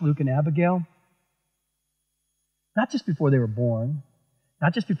Josh, Luke, and Abigail, not just before they were born,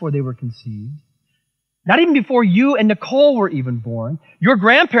 not just before they were conceived, not even before you and Nicole were even born. Your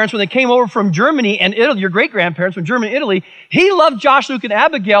grandparents, when they came over from Germany and Italy, your great-grandparents from Germany and Italy, he loved Josh, Luke, and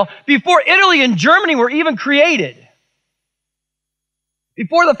Abigail before Italy and Germany were even created,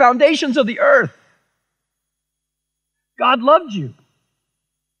 before the foundations of the earth. God loved you.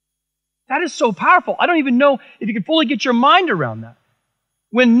 That is so powerful. I don't even know if you can fully get your mind around that.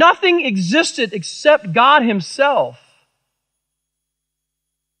 When nothing existed except God himself,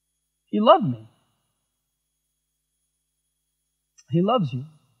 he loved me. He loves you.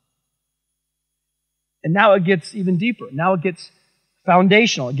 And now it gets even deeper. Now it gets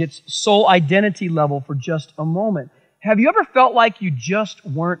foundational. It gets soul identity level for just a moment. Have you ever felt like you just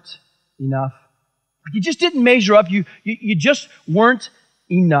weren't enough? You just didn't measure up. You just weren't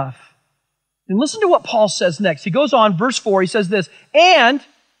enough. And listen to what Paul says next. He goes on, verse 4, he says this, and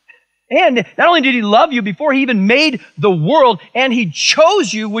not only did he love you before he even made the world, and he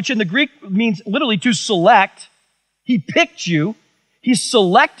chose you, which in the Greek means literally to select. He picked you. He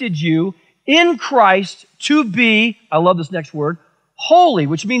selected you in Christ to be, I love this next word, holy,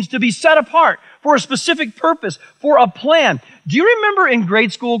 which means to be set apart for a specific purpose, for a plan. Do you remember in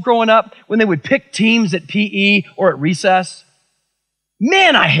grade school growing up when they would pick teams at PE or at recess?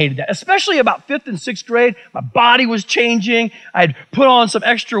 Man, I hated that, especially about 5th and 6th grade. My body was changing. I'd put on some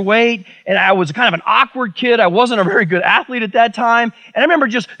extra weight, and I was kind of an awkward kid. I wasn't a very good athlete at that time. And I remember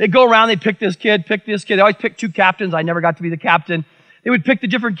they'd go around, they'd pick this kid. They always picked 2 captains. I never got to be the captain. They would pick the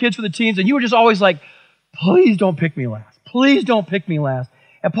different kids for the teams, and you were just always like, please don't pick me last. Please don't pick me last.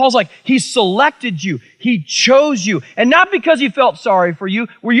 And Paul's like, he selected you. He chose you. And not because he felt sorry for you.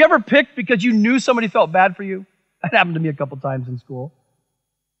 Were you ever picked because you knew somebody felt bad for you? That happened to me a couple times in school.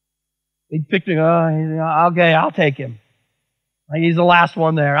 They'd pick me, okay, I'll take him. Like he's the last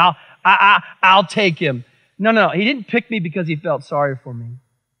one there. I'll take him. No, he didn't pick me because he felt sorry for me.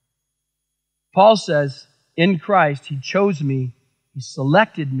 Paul says, in Christ, he chose me, he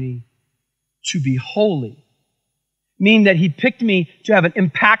selected me to be holy. Meaning that he picked me to have an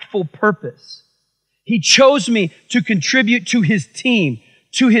impactful purpose. He chose me to contribute to his team,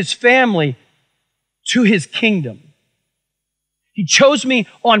 to his family, to his kingdom. He chose me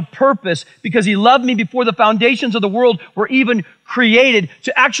on purpose because he loved me before the foundations of the world were even created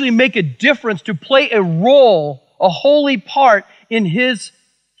to actually make a difference, to play a role, a holy part in his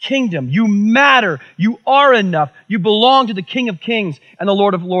kingdom. You matter. You are enough. You belong to the King of Kings and the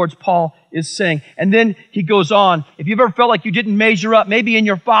Lord of Lords, Paul is saying. And then he goes on. If you've ever felt like you didn't measure up, maybe in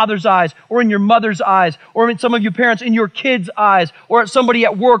your father's eyes or in your mother's eyes or in some of your parents, in your kids' eyes or at somebody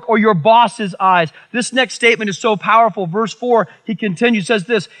at work or your boss's eyes, this next statement is so powerful. Verse 4, he continues, says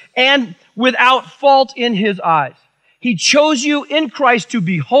this, and without fault in his eyes. He chose you in Christ to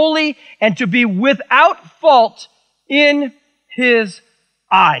be holy and to be without fault in his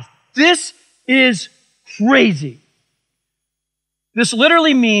eyes. This is crazy. This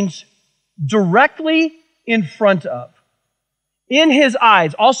literally means directly in front of. In his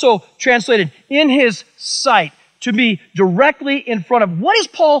eyes, also translated in his sight, to be directly in front of. What is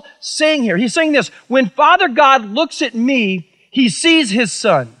Paul saying here? He's saying this, when Father God looks at me, he sees his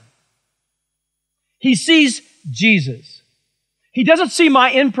son. He sees Jesus. He doesn't see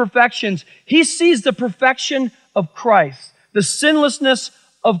my imperfections. He sees the perfection of Christ. the sinlessness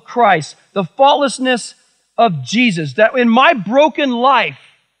of Christ, the faultlessness of Jesus, that in my broken life,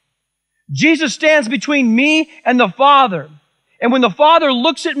 Jesus stands between me and the Father. And when the Father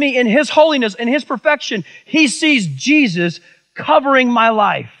looks at me in His holiness and His perfection, He sees Jesus covering my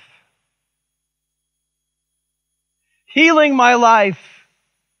life, healing my life,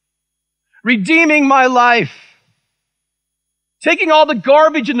 redeeming my life, taking all the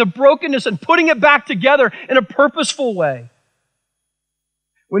garbage and the brokenness and putting it back together in a purposeful way.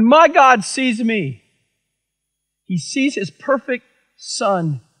 When my God sees me, He sees His perfect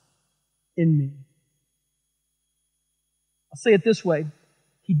Son in me. I'll say it this way.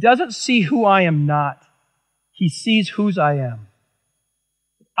 He doesn't see who I am not. He sees whose I am.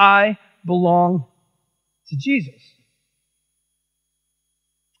 I belong to Jesus.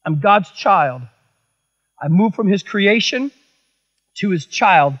 I'm God's child. I moved from His creation to His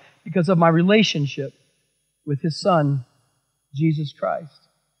child because of my relationship with His Son, Jesus Christ.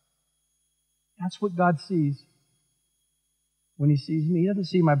 That's what God sees when He sees me. He doesn't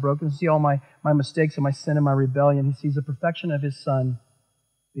see my brokenness, He sees all my mistakes and my sin and my rebellion. He sees the perfection of His Son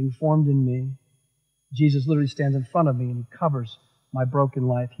being formed in me. Jesus literally stands in front of me and He covers my broken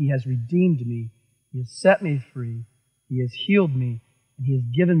life. He has redeemed me. He has set me free. He has healed me. And He has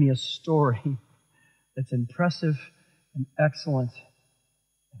given me a story that's impressive and excellent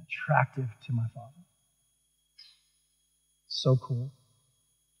and attractive to my Father. So cool.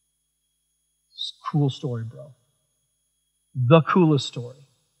 It's a cool story, bro. The coolest story,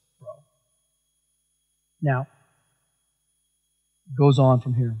 bro. Now, it goes on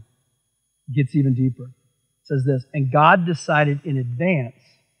from here. It gets even deeper. It says this, and God decided in advance,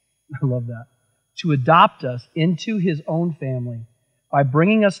 I love that, to adopt us into His own family by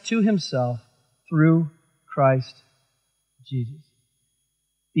bringing us to Himself through Christ Jesus.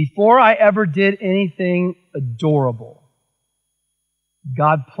 Before I ever did anything adorable,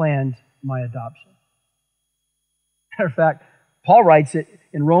 God planned my adoption. Matter of fact, Paul writes it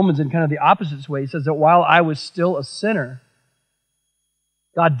in Romans in kind of the opposite way. He says that while I was still a sinner,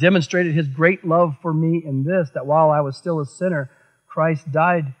 God demonstrated His great love for me in this, that while I was still a sinner, Christ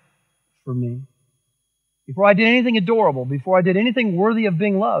died for me. Before I did anything adorable, before I did anything worthy of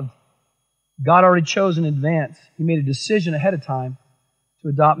being loved, God already chose in advance. He made a decision ahead of time to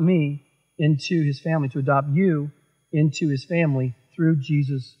adopt me into His family, to adopt you into His family through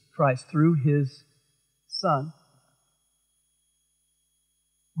Jesus Christ, through His Son.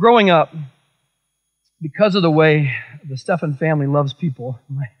 Growing up, because of the way the Stephan family loves people,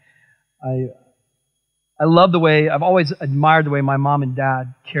 I love the way, I've always admired the way my mom and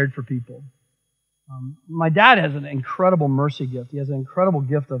dad cared for people. My dad has an incredible mercy gift. He has an incredible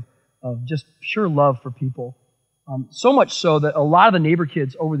gift of just pure love for people. So much so that a lot of the neighbor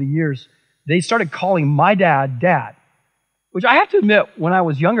kids over the years, they started calling my dad, Dad. Which I have to admit, when I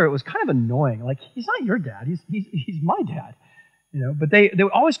was younger, it was kind of annoying. Like, he's not your dad, he's my dad. You know, but they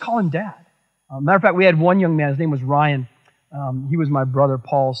would always call him Dad. Matter of fact, we had one young man, his name was Ryan. He was my brother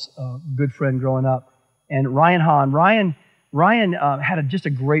Paul's good friend growing up. And Ryan had just a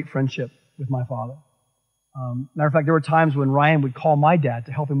great friendship with my father. Matter of fact, there were times when Ryan would call my dad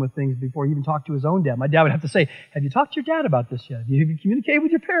to help him with things before he even talked to his own dad. My dad would have to say, have you talked to your dad about this yet? Have you communicated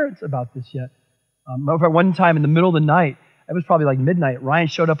with your parents about this yet? Matter of fact, one time in the middle of the night, it was probably like midnight, Ryan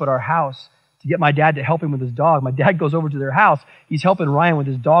showed up at our house to get my dad to help him with his dog. My dad goes over to their house. He's helping Ryan with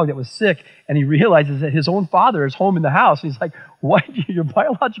his dog that was sick, and he realizes that his own father is home in the house. And he's like, "What? Your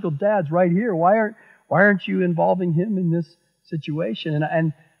biological dad's right here. Why aren't you involving him in this situation?"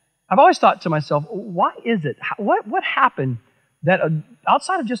 And I've always thought to myself, why is it? What happened that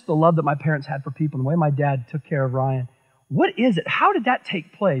outside of just the love that my parents had for people and the way my dad took care of Ryan, what is it? How did that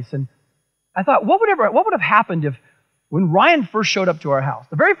take place? And I thought, what would have happened if when Ryan first showed up to our house,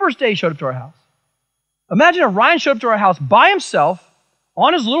 the very first day he showed up to our house, imagine if Ryan showed up to our house by himself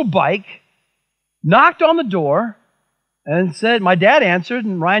on his little bike, knocked on the door, and said, my dad answered,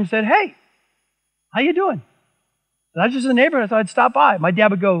 and Ryan said, "Hey, how you doing?" And I was just in the neighborhood. I thought I'd stop by. My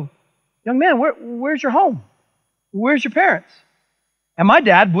dad would go, "Young man, where's your home? Where's your parents?" And my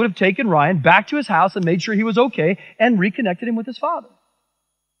dad would have taken Ryan back to his house and made sure he was okay and reconnected him with his father.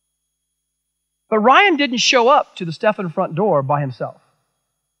 But Ryan didn't show up to the Stephan front door by himself.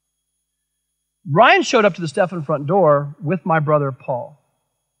 Ryan showed up to the Stephan front door with my brother Paul,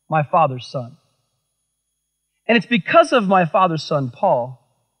 my father's son. And it's because of my father's son Paul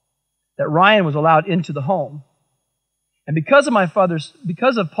that Ryan was allowed into the home. And because of my father's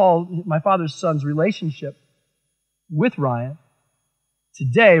son's relationship with Ryan,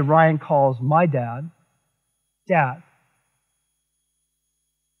 today Ryan calls my dad, Dad.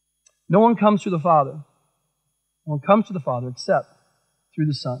 No one comes to the Father No one comes to the Father except through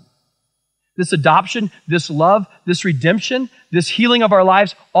the Son. This adoption, this love, this redemption, this healing of our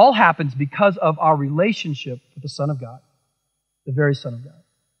lives all happens because of our relationship with the Son of God, the very Son of God.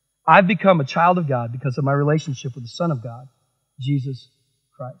 I've become a child of God because of my relationship with the Son of God, Jesus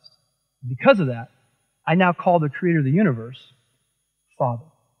Christ. And because of that, I now call the creator of the universe Father.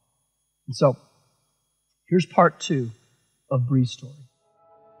 And so, here's part 2 of Bree's story.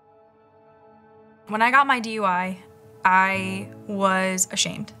 When I got my DUI, I was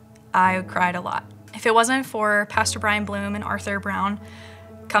ashamed. I cried a lot. If it wasn't for Pastor Brian Bloom and Arthur Brown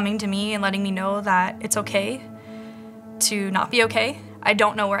coming to me and letting me know that it's okay to not be okay, I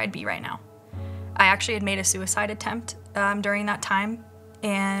don't know where I'd be right now. I actually had made a suicide attempt during that time,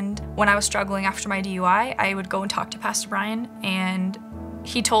 and when I was struggling after my DUI, I would go and talk to Pastor Brian, and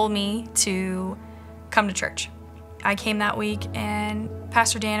he told me to come to church. I came that week, and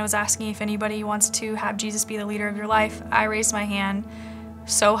Pastor Dan was asking if anybody wants to have Jesus be the leader of your life. I raised my hand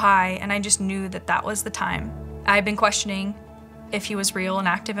so high, and I just knew that that was the time. I had been questioning if he was real and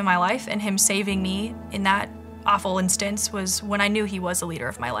active in my life, and him saving me in that awful instance was when I knew he was the leader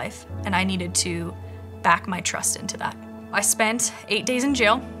of my life, and I needed to back my trust into that. I spent 8 days in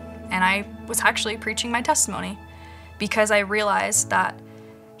jail, and I was actually preaching my testimony because I realized that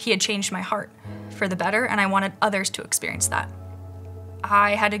he had changed my heart for the better, and I wanted others to experience that.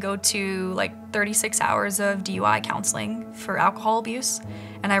 I had to go to like 36 hours of DUI counseling for alcohol abuse,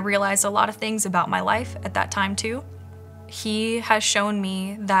 and I realized a lot of things about my life at that time too. He has shown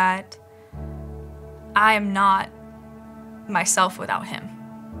me that I am not myself without him.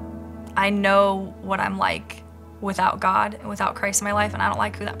 I know what I'm like without God and without Christ in my life, and I don't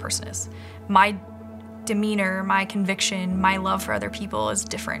like who that person is. My demeanor, my conviction, my love for other people is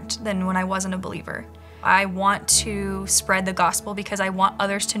different than when I wasn't a believer. I want to spread the gospel because I want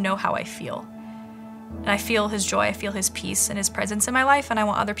others to know how I feel. And I feel his joy, I feel his peace and his presence in my life, and I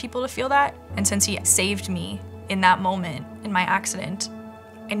want other people to feel that. And since he saved me in that moment, in my accident,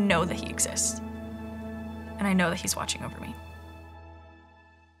 I know that he exists. And I know that he's watching over me.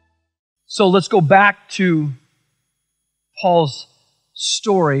 So let's go back to Paul's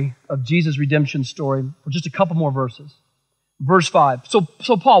story of Jesus' redemption story for just a couple more verses. Verse 5. So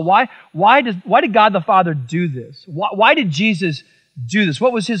Paul, why did God the Father do this? Why did Jesus do this?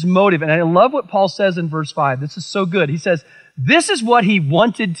 What was his motive? And I love what Paul says in verse 5. This is so good. He says, this is what he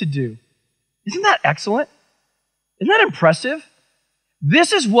wanted to do. Isn't that excellent? Isn't that impressive?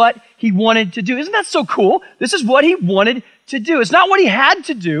 This is what he wanted to do. Isn't that so cool? This is what he wanted to do. It's not what he had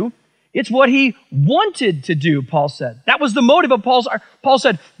to do. It's what he wanted to do, Paul said. That was the motive of Paul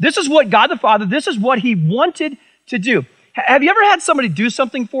said, this is what God the Father, this is what he wanted to do. Have you ever had somebody do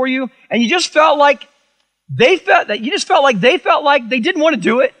something for you and you just felt like they felt like they didn't want to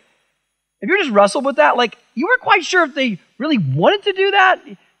do it? Have you ever just wrestled with that? Like you weren't quite sure if they really wanted to do that?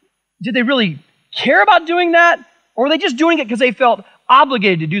 Did they really care about doing that? Or were they just doing it because they felt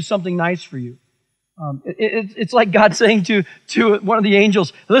obligated to do something nice for you? It's like God saying to one of the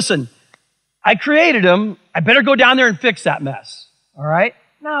angels, listen, I created him. I better go down there and fix that mess. All right?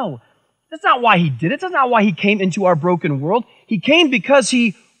 No, that's not why he did it. That's not why he came into our broken world. He came because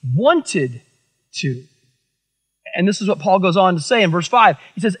he wanted to. And this is what Paul goes on to say in verse 5.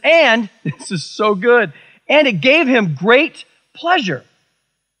 He says, and, this is so good, and it gave him great pleasure.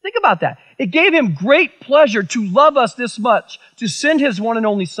 Think about that. It gave him great pleasure to love us this much, to send his one and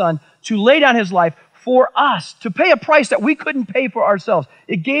only Son, to lay down his life for us, to pay a price that we couldn't pay for ourselves.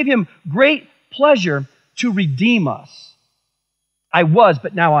 It gave him great pleasure to redeem us. I was,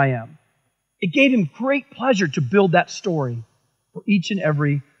 but now I am. It gave him great pleasure to build that story for each and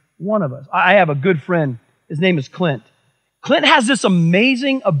every one of us. I have a good friend. His name is Clint. Clint has this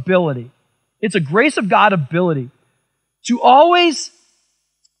amazing ability. It's a grace of God ability to always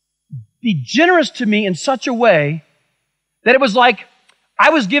be generous to me in such a way that it was like I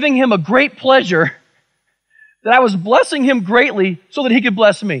was giving him a great pleasure, that I was blessing him greatly so that he could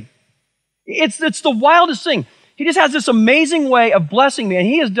bless me. It's the wildest thing. He just has this amazing way of blessing me, and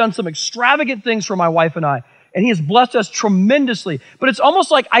he has done some extravagant things for my wife and I, and he has blessed us tremendously. But it's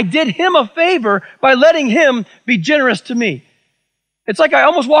almost like I did him a favor by letting him be generous to me. It's like I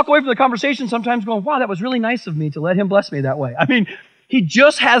almost walk away from the conversation sometimes going, wow, that was really nice of me to let him bless me that way. I mean, he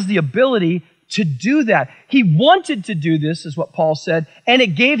just has the ability to do that. He wanted to do this, is what Paul said, and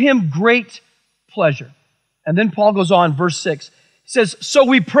it gave him great pleasure. And then Paul goes on, verse 6. He says, so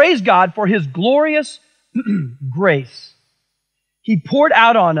we praise God for his glorious grace he poured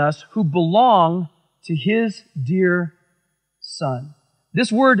out on us who belong to his dear Son.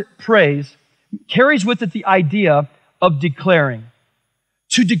 This word praise carries with it the idea of declaring.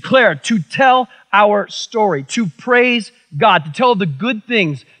 to declare, to tell our story, to praise God, to tell the good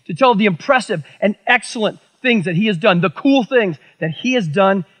things, to tell the impressive and excellent things that he has done, the cool things that he has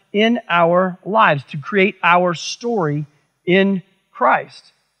done in our lives, to create our story in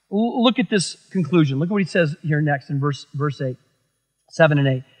Christ. Look at this conclusion. Look at what he says here next in verse 8, 7 and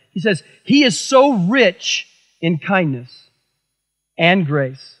 8. He says, he is so rich in kindness and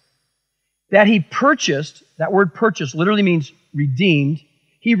grace that he purchased, that word purchased literally means redeemed.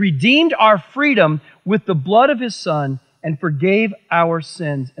 He redeemed our freedom with the blood of his son and forgave our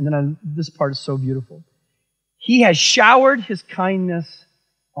sins. And then this part is so beautiful. He has showered his kindness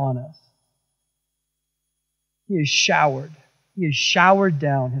on us. He has showered. He has showered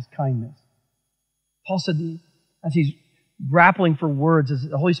down his kindness. Paul said, as he's grappling for words, as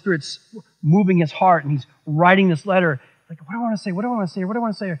the Holy Spirit's moving his heart and he's writing this letter, like, what do I want to say? What do I want to say? What do I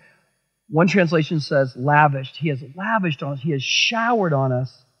want to say? One translation says lavished. He has lavished on us. He has showered on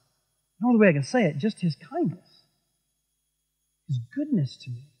us. No other way I can say it, just his kindness, his goodness to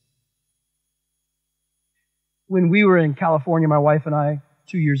me. When we were in California, my wife and I,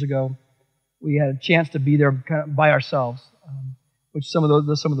 2 years ago, we had a chance to be there kind of by ourselves, which some of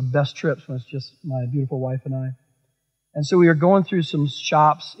the best trips when it's just my beautiful wife and I. And so we were going through some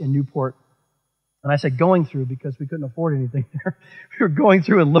shops in Newport. And I said going through because we couldn't afford anything there. We were going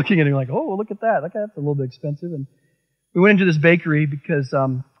through and looking at it like, oh, look at that. That's a little bit expensive. And we went into this bakery because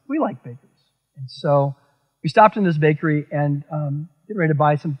we like bakeries. And so we stopped in this bakery and getting ready to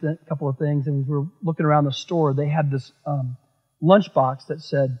buy a couple of things. And as we were looking around the store, they had this lunchbox that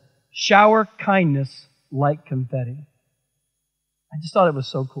said, shower kindness like confetti. I just thought it was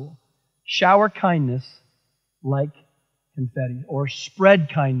so cool. Shower kindness like confetti, or spread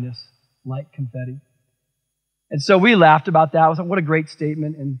kindness like confetti. And so we laughed about that. I was like, what a great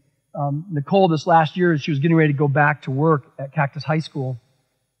statement. And Nicole, this last year, as she was getting ready to go back to work at Cactus High School,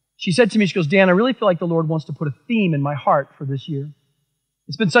 she said to me, she goes, Dan, I really feel like the Lord wants to put a theme in my heart for this year.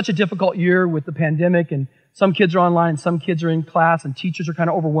 It's been such a difficult year with the pandemic, and some kids are online and some kids are in class, and teachers are kind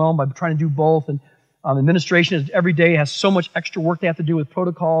of overwhelmed by trying to do both. And administration every day has so much extra work they have to do with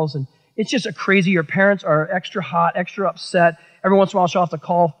protocols, and it's just a crazy year. Parents are extra hot, extra upset. Every once in a while, she'll have to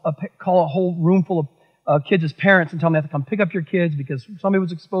call a whole room full of kids as parents and tell them they have to come pick up your kids because somebody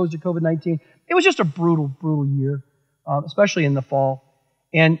was exposed to COVID-19. It was just a brutal, brutal year, especially in the fall.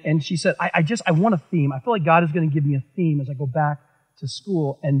 And she said, I want a theme. I feel like God is going to give me a theme as I go back to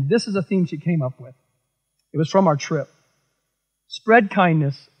school. And this is a theme she came up with. It was from our trip. Spread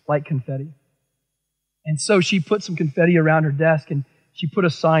kindness like confetti. And so she put some confetti around her desk, and she put a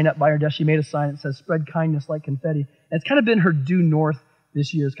sign up by her desk. She made a sign that says, spread kindness like confetti. And it's kind of been her due north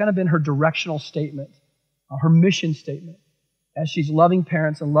this year. It's kind of been her directional statement, her mission statement, as she's loving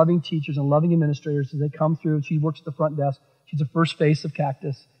parents and loving teachers and loving administrators as they come through. She works at the front desk. She's the first face of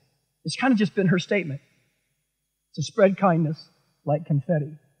Cactus. It's kind of just been her statement, to spread kindness like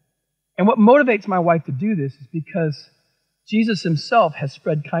confetti. And what motivates my wife to do this is because Jesus himself has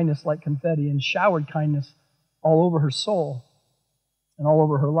spread kindness like confetti and showered kindness all over her soul and all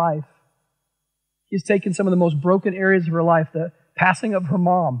over her life. He's taken some of the most broken areas of her life, the passing of her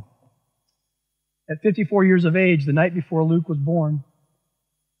mom at 54 years of age, the night before Luke was born.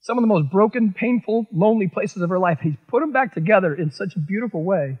 Some of the most broken, painful, lonely places of her life. He's put them back together in such a beautiful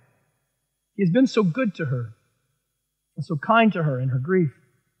way. He's been so good to her and so kind to her in her grief.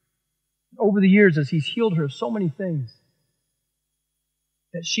 Over the years, as he's healed her of so many things,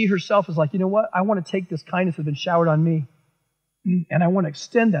 that she herself is like, you know what? I want to take this kindness that's been showered on me, and I want to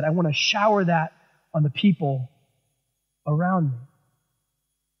extend that. I want to shower that on the people around me.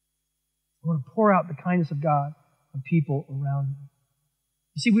 I want to pour out the kindness of God on people around me.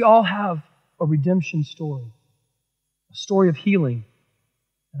 You see, we all have a redemption story, a story of healing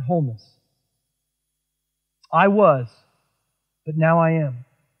and wholeness. I was, but now I am.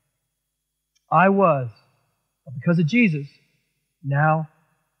 I was, but because of Jesus, now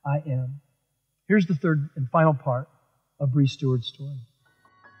I am. Here's the third and final part of Bree Stewart's story.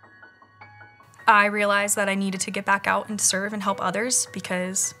 I realized that I needed to get back out and serve and help others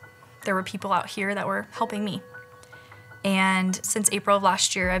because there were people out here that were helping me. And since April of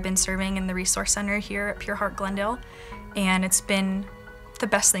last year, I've been serving in the Resource Center here at Pure Heart Glendale, and it's been the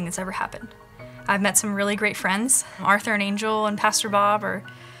best thing that's ever happened. I've met some really great friends. Arthur and Angel and Pastor Bob are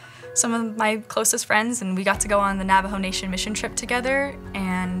some of my closest friends, and we got to go on the Navajo Nation mission trip together,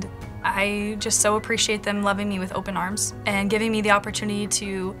 and I just so appreciate them loving me with open arms and giving me the opportunity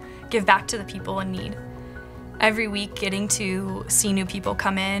to give back to the people in need. Every week, getting to see new people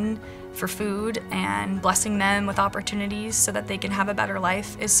come in for food and blessing them with opportunities so that they can have a better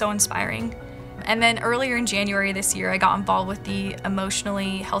life is so inspiring. And then earlier in January this year, I got involved with the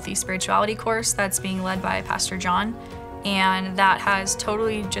Emotionally Healthy Spirituality course that's being led by Pastor John. And that has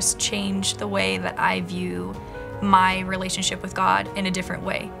totally just changed the way that I view my relationship with God in a different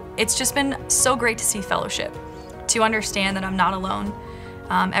way. It's just been so great to see fellowship, to understand that I'm not alone.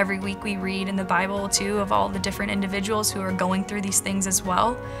 Every week we read in the Bible too of all the different individuals who are going through these things as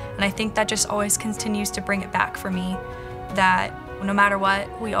well. And I think that just always continues to bring it back for me, that no matter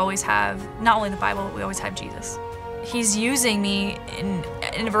what, we always have not only the Bible, but we always have Jesus. He's using me in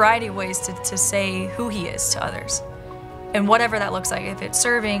a variety of ways to say who he is to others. And whatever that looks like, if it's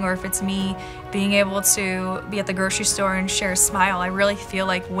serving or if it's me being able to be at the grocery store and share a smile, I really feel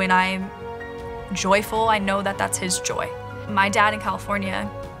like when I'm joyful, I know that that's his joy. My dad in California,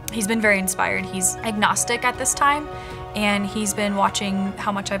 he's been very inspired. He's agnostic at this time, and he's been watching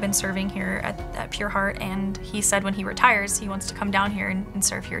how much I've been serving here at Pure Heart, and he said when he retires, he wants to come down here and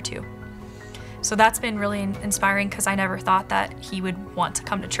serve here too. So that's been really inspiring, because I never thought that he would want to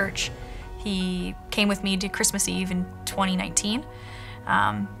come to church. He came with me to Christmas Eve in 2019,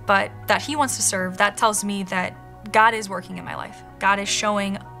 but that he wants to serve, that tells me that God is working in my life. God is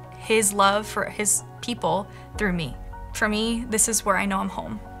showing his love for his people through me. For me, this is where I know I'm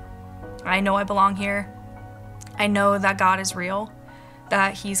home. I know I belong here. I know that God is real,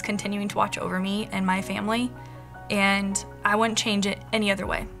 that he's continuing to watch over me and my family, and I wouldn't change it any other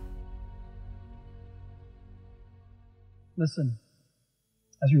way. Listen,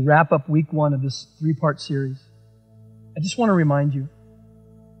 as we wrap up week 1 of this 3-part series, I just want to remind you,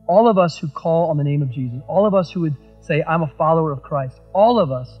 all of us who call on the name of Jesus, all of us who would say, I'm a follower of Christ, all of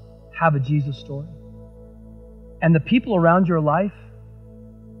us have a Jesus story. And the people around your life,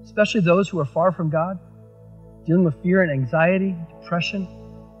 especially those who are far from God, dealing with fear and anxiety, depression,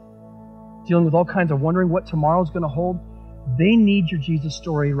 dealing with all kinds of wondering what tomorrow's going to hold, they need your Jesus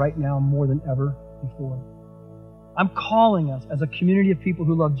story right now more than ever before. I'm calling us as a community of people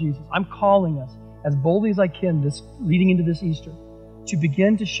who love Jesus. I'm calling us as boldly as I can leading into this Easter to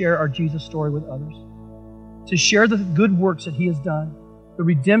begin to share our Jesus story with others, to share the good works that he has done, the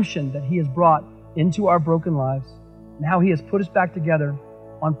redemption that he has brought into our broken lives, and how he has put us back together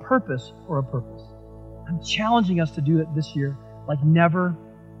on purpose for a purpose. I'm challenging us to do it this year like never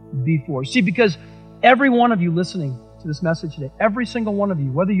before. See, because every one of you listening to this message today, every single one of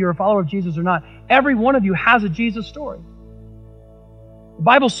you, whether you're a follower of Jesus or not, every one of you has a Jesus story. The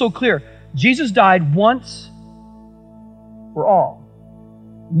Bible's so clear. Jesus died once for all.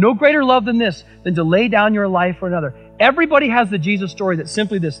 No greater love than this, than to lay down your life for another. Everybody has the Jesus story that's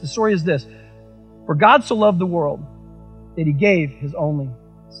simply this. The story is this: for God so loved the world that he gave his only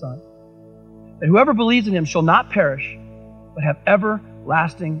Son, that whoever believes in him shall not perish, but have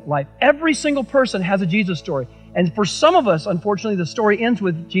everlasting life. Every single person has a Jesus story. And for some of us, unfortunately, the story ends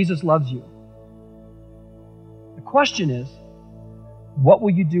with Jesus loves you. The question is, what will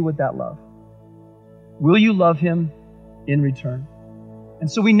you do with that love? Will you love him in return? And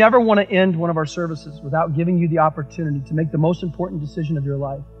so we never want to end one of our services without giving you the opportunity to make the most important decision of your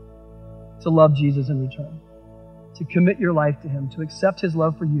life, to love Jesus in return, to commit your life to him, to accept his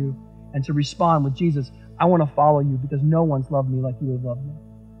love for you, and to respond with, Jesus, I want to follow you because no one's loved me like you have loved me.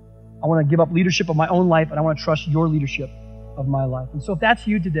 I want to give up leadership of my own life, and I want to trust your leadership of my life. And so if that's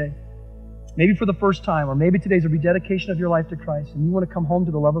you today, maybe for the first time, or maybe today's a rededication of your life to Christ, and you want to come home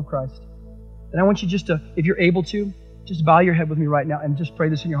to the love of Christ, then I want you just to, if you're able to, just bow your head with me right now and just pray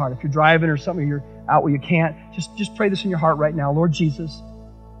this in your heart. If you're driving or something, you're out where you can't, just pray this in your heart right now. Lord Jesus,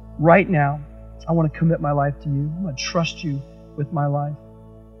 right now, I want to commit my life to you. I want to trust you with my life.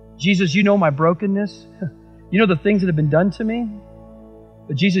 Jesus, you know my brokenness. You know the things that have been done to me.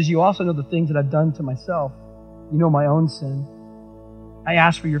 But Jesus, you also know the things that I've done to myself. You know my own sin. I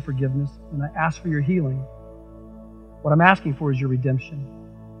ask for your forgiveness, and I ask for your healing. What I'm asking for is your redemption,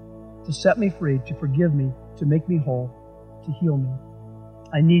 to set me free, to forgive me, to make me whole, to heal me.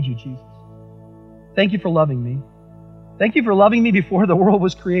 I need you, Jesus. Thank you for loving me. Thank you for loving me before the world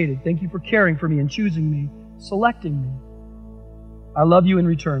was created. Thank you for caring for me and choosing me, selecting me. I love you in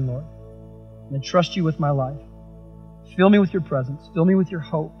return, Lord, and I trust you with my life. Fill me with your presence. Fill me with your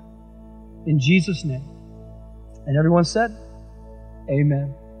hope. In Jesus' name. And everyone said,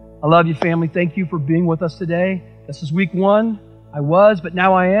 amen. I love you, family. Thank you for being with us today. This is week 1. I was, but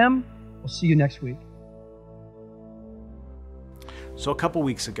now I am. We'll see you next week. So a couple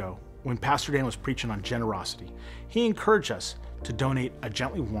weeks ago, when Pastor Dan was preaching on generosity, he encouraged us to donate a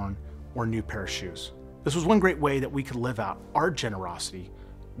gently worn or new pair of shoes. This was one great way that we could live out our generosity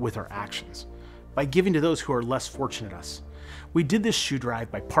with our actions, by giving to those who are less fortunate than us. We did this shoe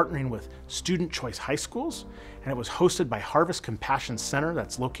drive by partnering with Student Choice High Schools, and it was hosted by Harvest Compassion Center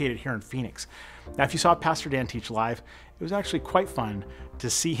that's located here in Phoenix. Now, if you saw Pastor Dan teach live, it was actually quite fun to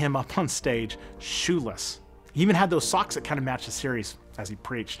see him up on stage shoeless. He even had those socks that kind of matched the series as he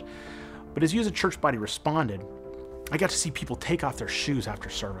preached. But as you as a church body responded, I got to see people take off their shoes after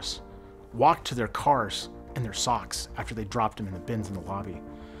service, walk to their cars in their socks after they dropped them in the bins in the lobby.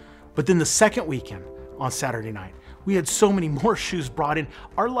 But then the second weekend, on Saturday night, we had so many more shoes brought in.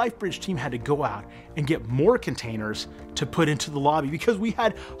 Our LifeBridge team had to go out and get more containers to put into the lobby because we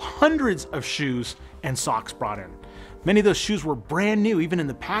had hundreds of shoes and socks brought in. Many of those shoes were brand new, even in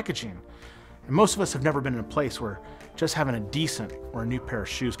the packaging. And most of us have never been in a place where just having a decent or a new pair of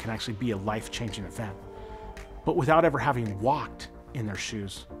shoes can actually be a life-changing event. But without ever having walked in their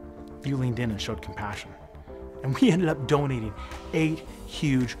shoes, you leaned in and showed compassion. And we ended up donating 8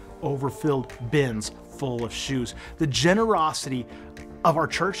 huge overfilled bins full of shoes. The generosity of our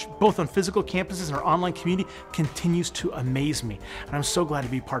church, both on physical campuses and our online community, continues to amaze me. And I'm so glad to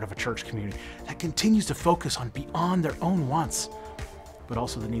be part of a church community that continues to focus on beyond their own wants, but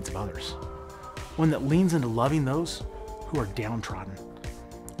also the needs of others. One that leans into loving those who are downtrodden.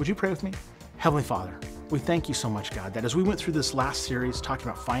 Would you pray with me? Heavenly Father, we thank you so much, God, that as we went through this last series talking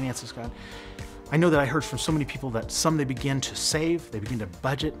about finances, God, I know that I heard from so many people that some they begin to save, they begin to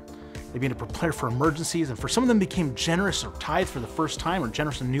budget, they begin to prepare for emergencies, and for some of them became generous or tithe for the first time or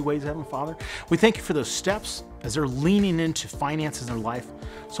generous in new ways, Heavenly Father. We thank you for those steps as they're leaning into finances in their life.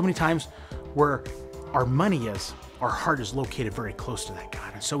 So many times where our money is, our heart is located very close to that,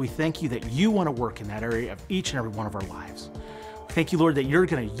 God. And so we thank you that you want to work in that area of each and every one of our lives. We thank you, Lord, that you're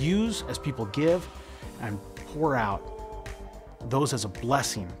going to use as people give and pour out those as a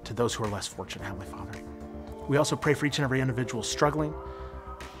blessing to those who are less fortunate, Heavenly Father. We also pray for each and every individual struggling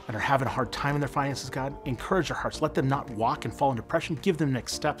and are having a hard time in their finances, God. Encourage their hearts. Let them not walk and fall in depression. Give them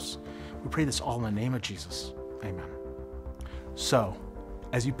next steps. We pray this all in the name of Jesus. Amen. So,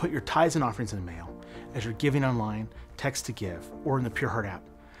 as you put your tithes and offerings in the mail, as you're giving online, text to give, or in the Pure Heart app,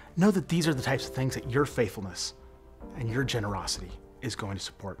 know that these are the types of things that your faithfulness and your generosity is going to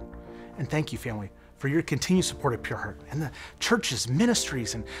support. And thank you, family, for your continued support of Pure Heart and the churches,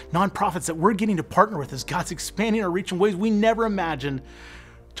 ministries, and nonprofits that we're getting to partner with as God's expanding our reach in ways we never imagined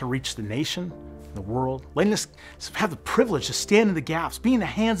to reach the nation, the world, letting us have the privilege to stand in the gaps, being the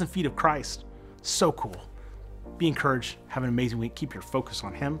hands and feet of Christ. So cool. Be encouraged. Have an amazing week. Keep your focus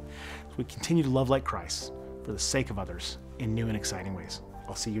on Him as we continue to love like Christ for the sake of others in new and exciting ways.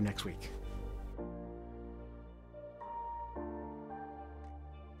 I'll see you next week.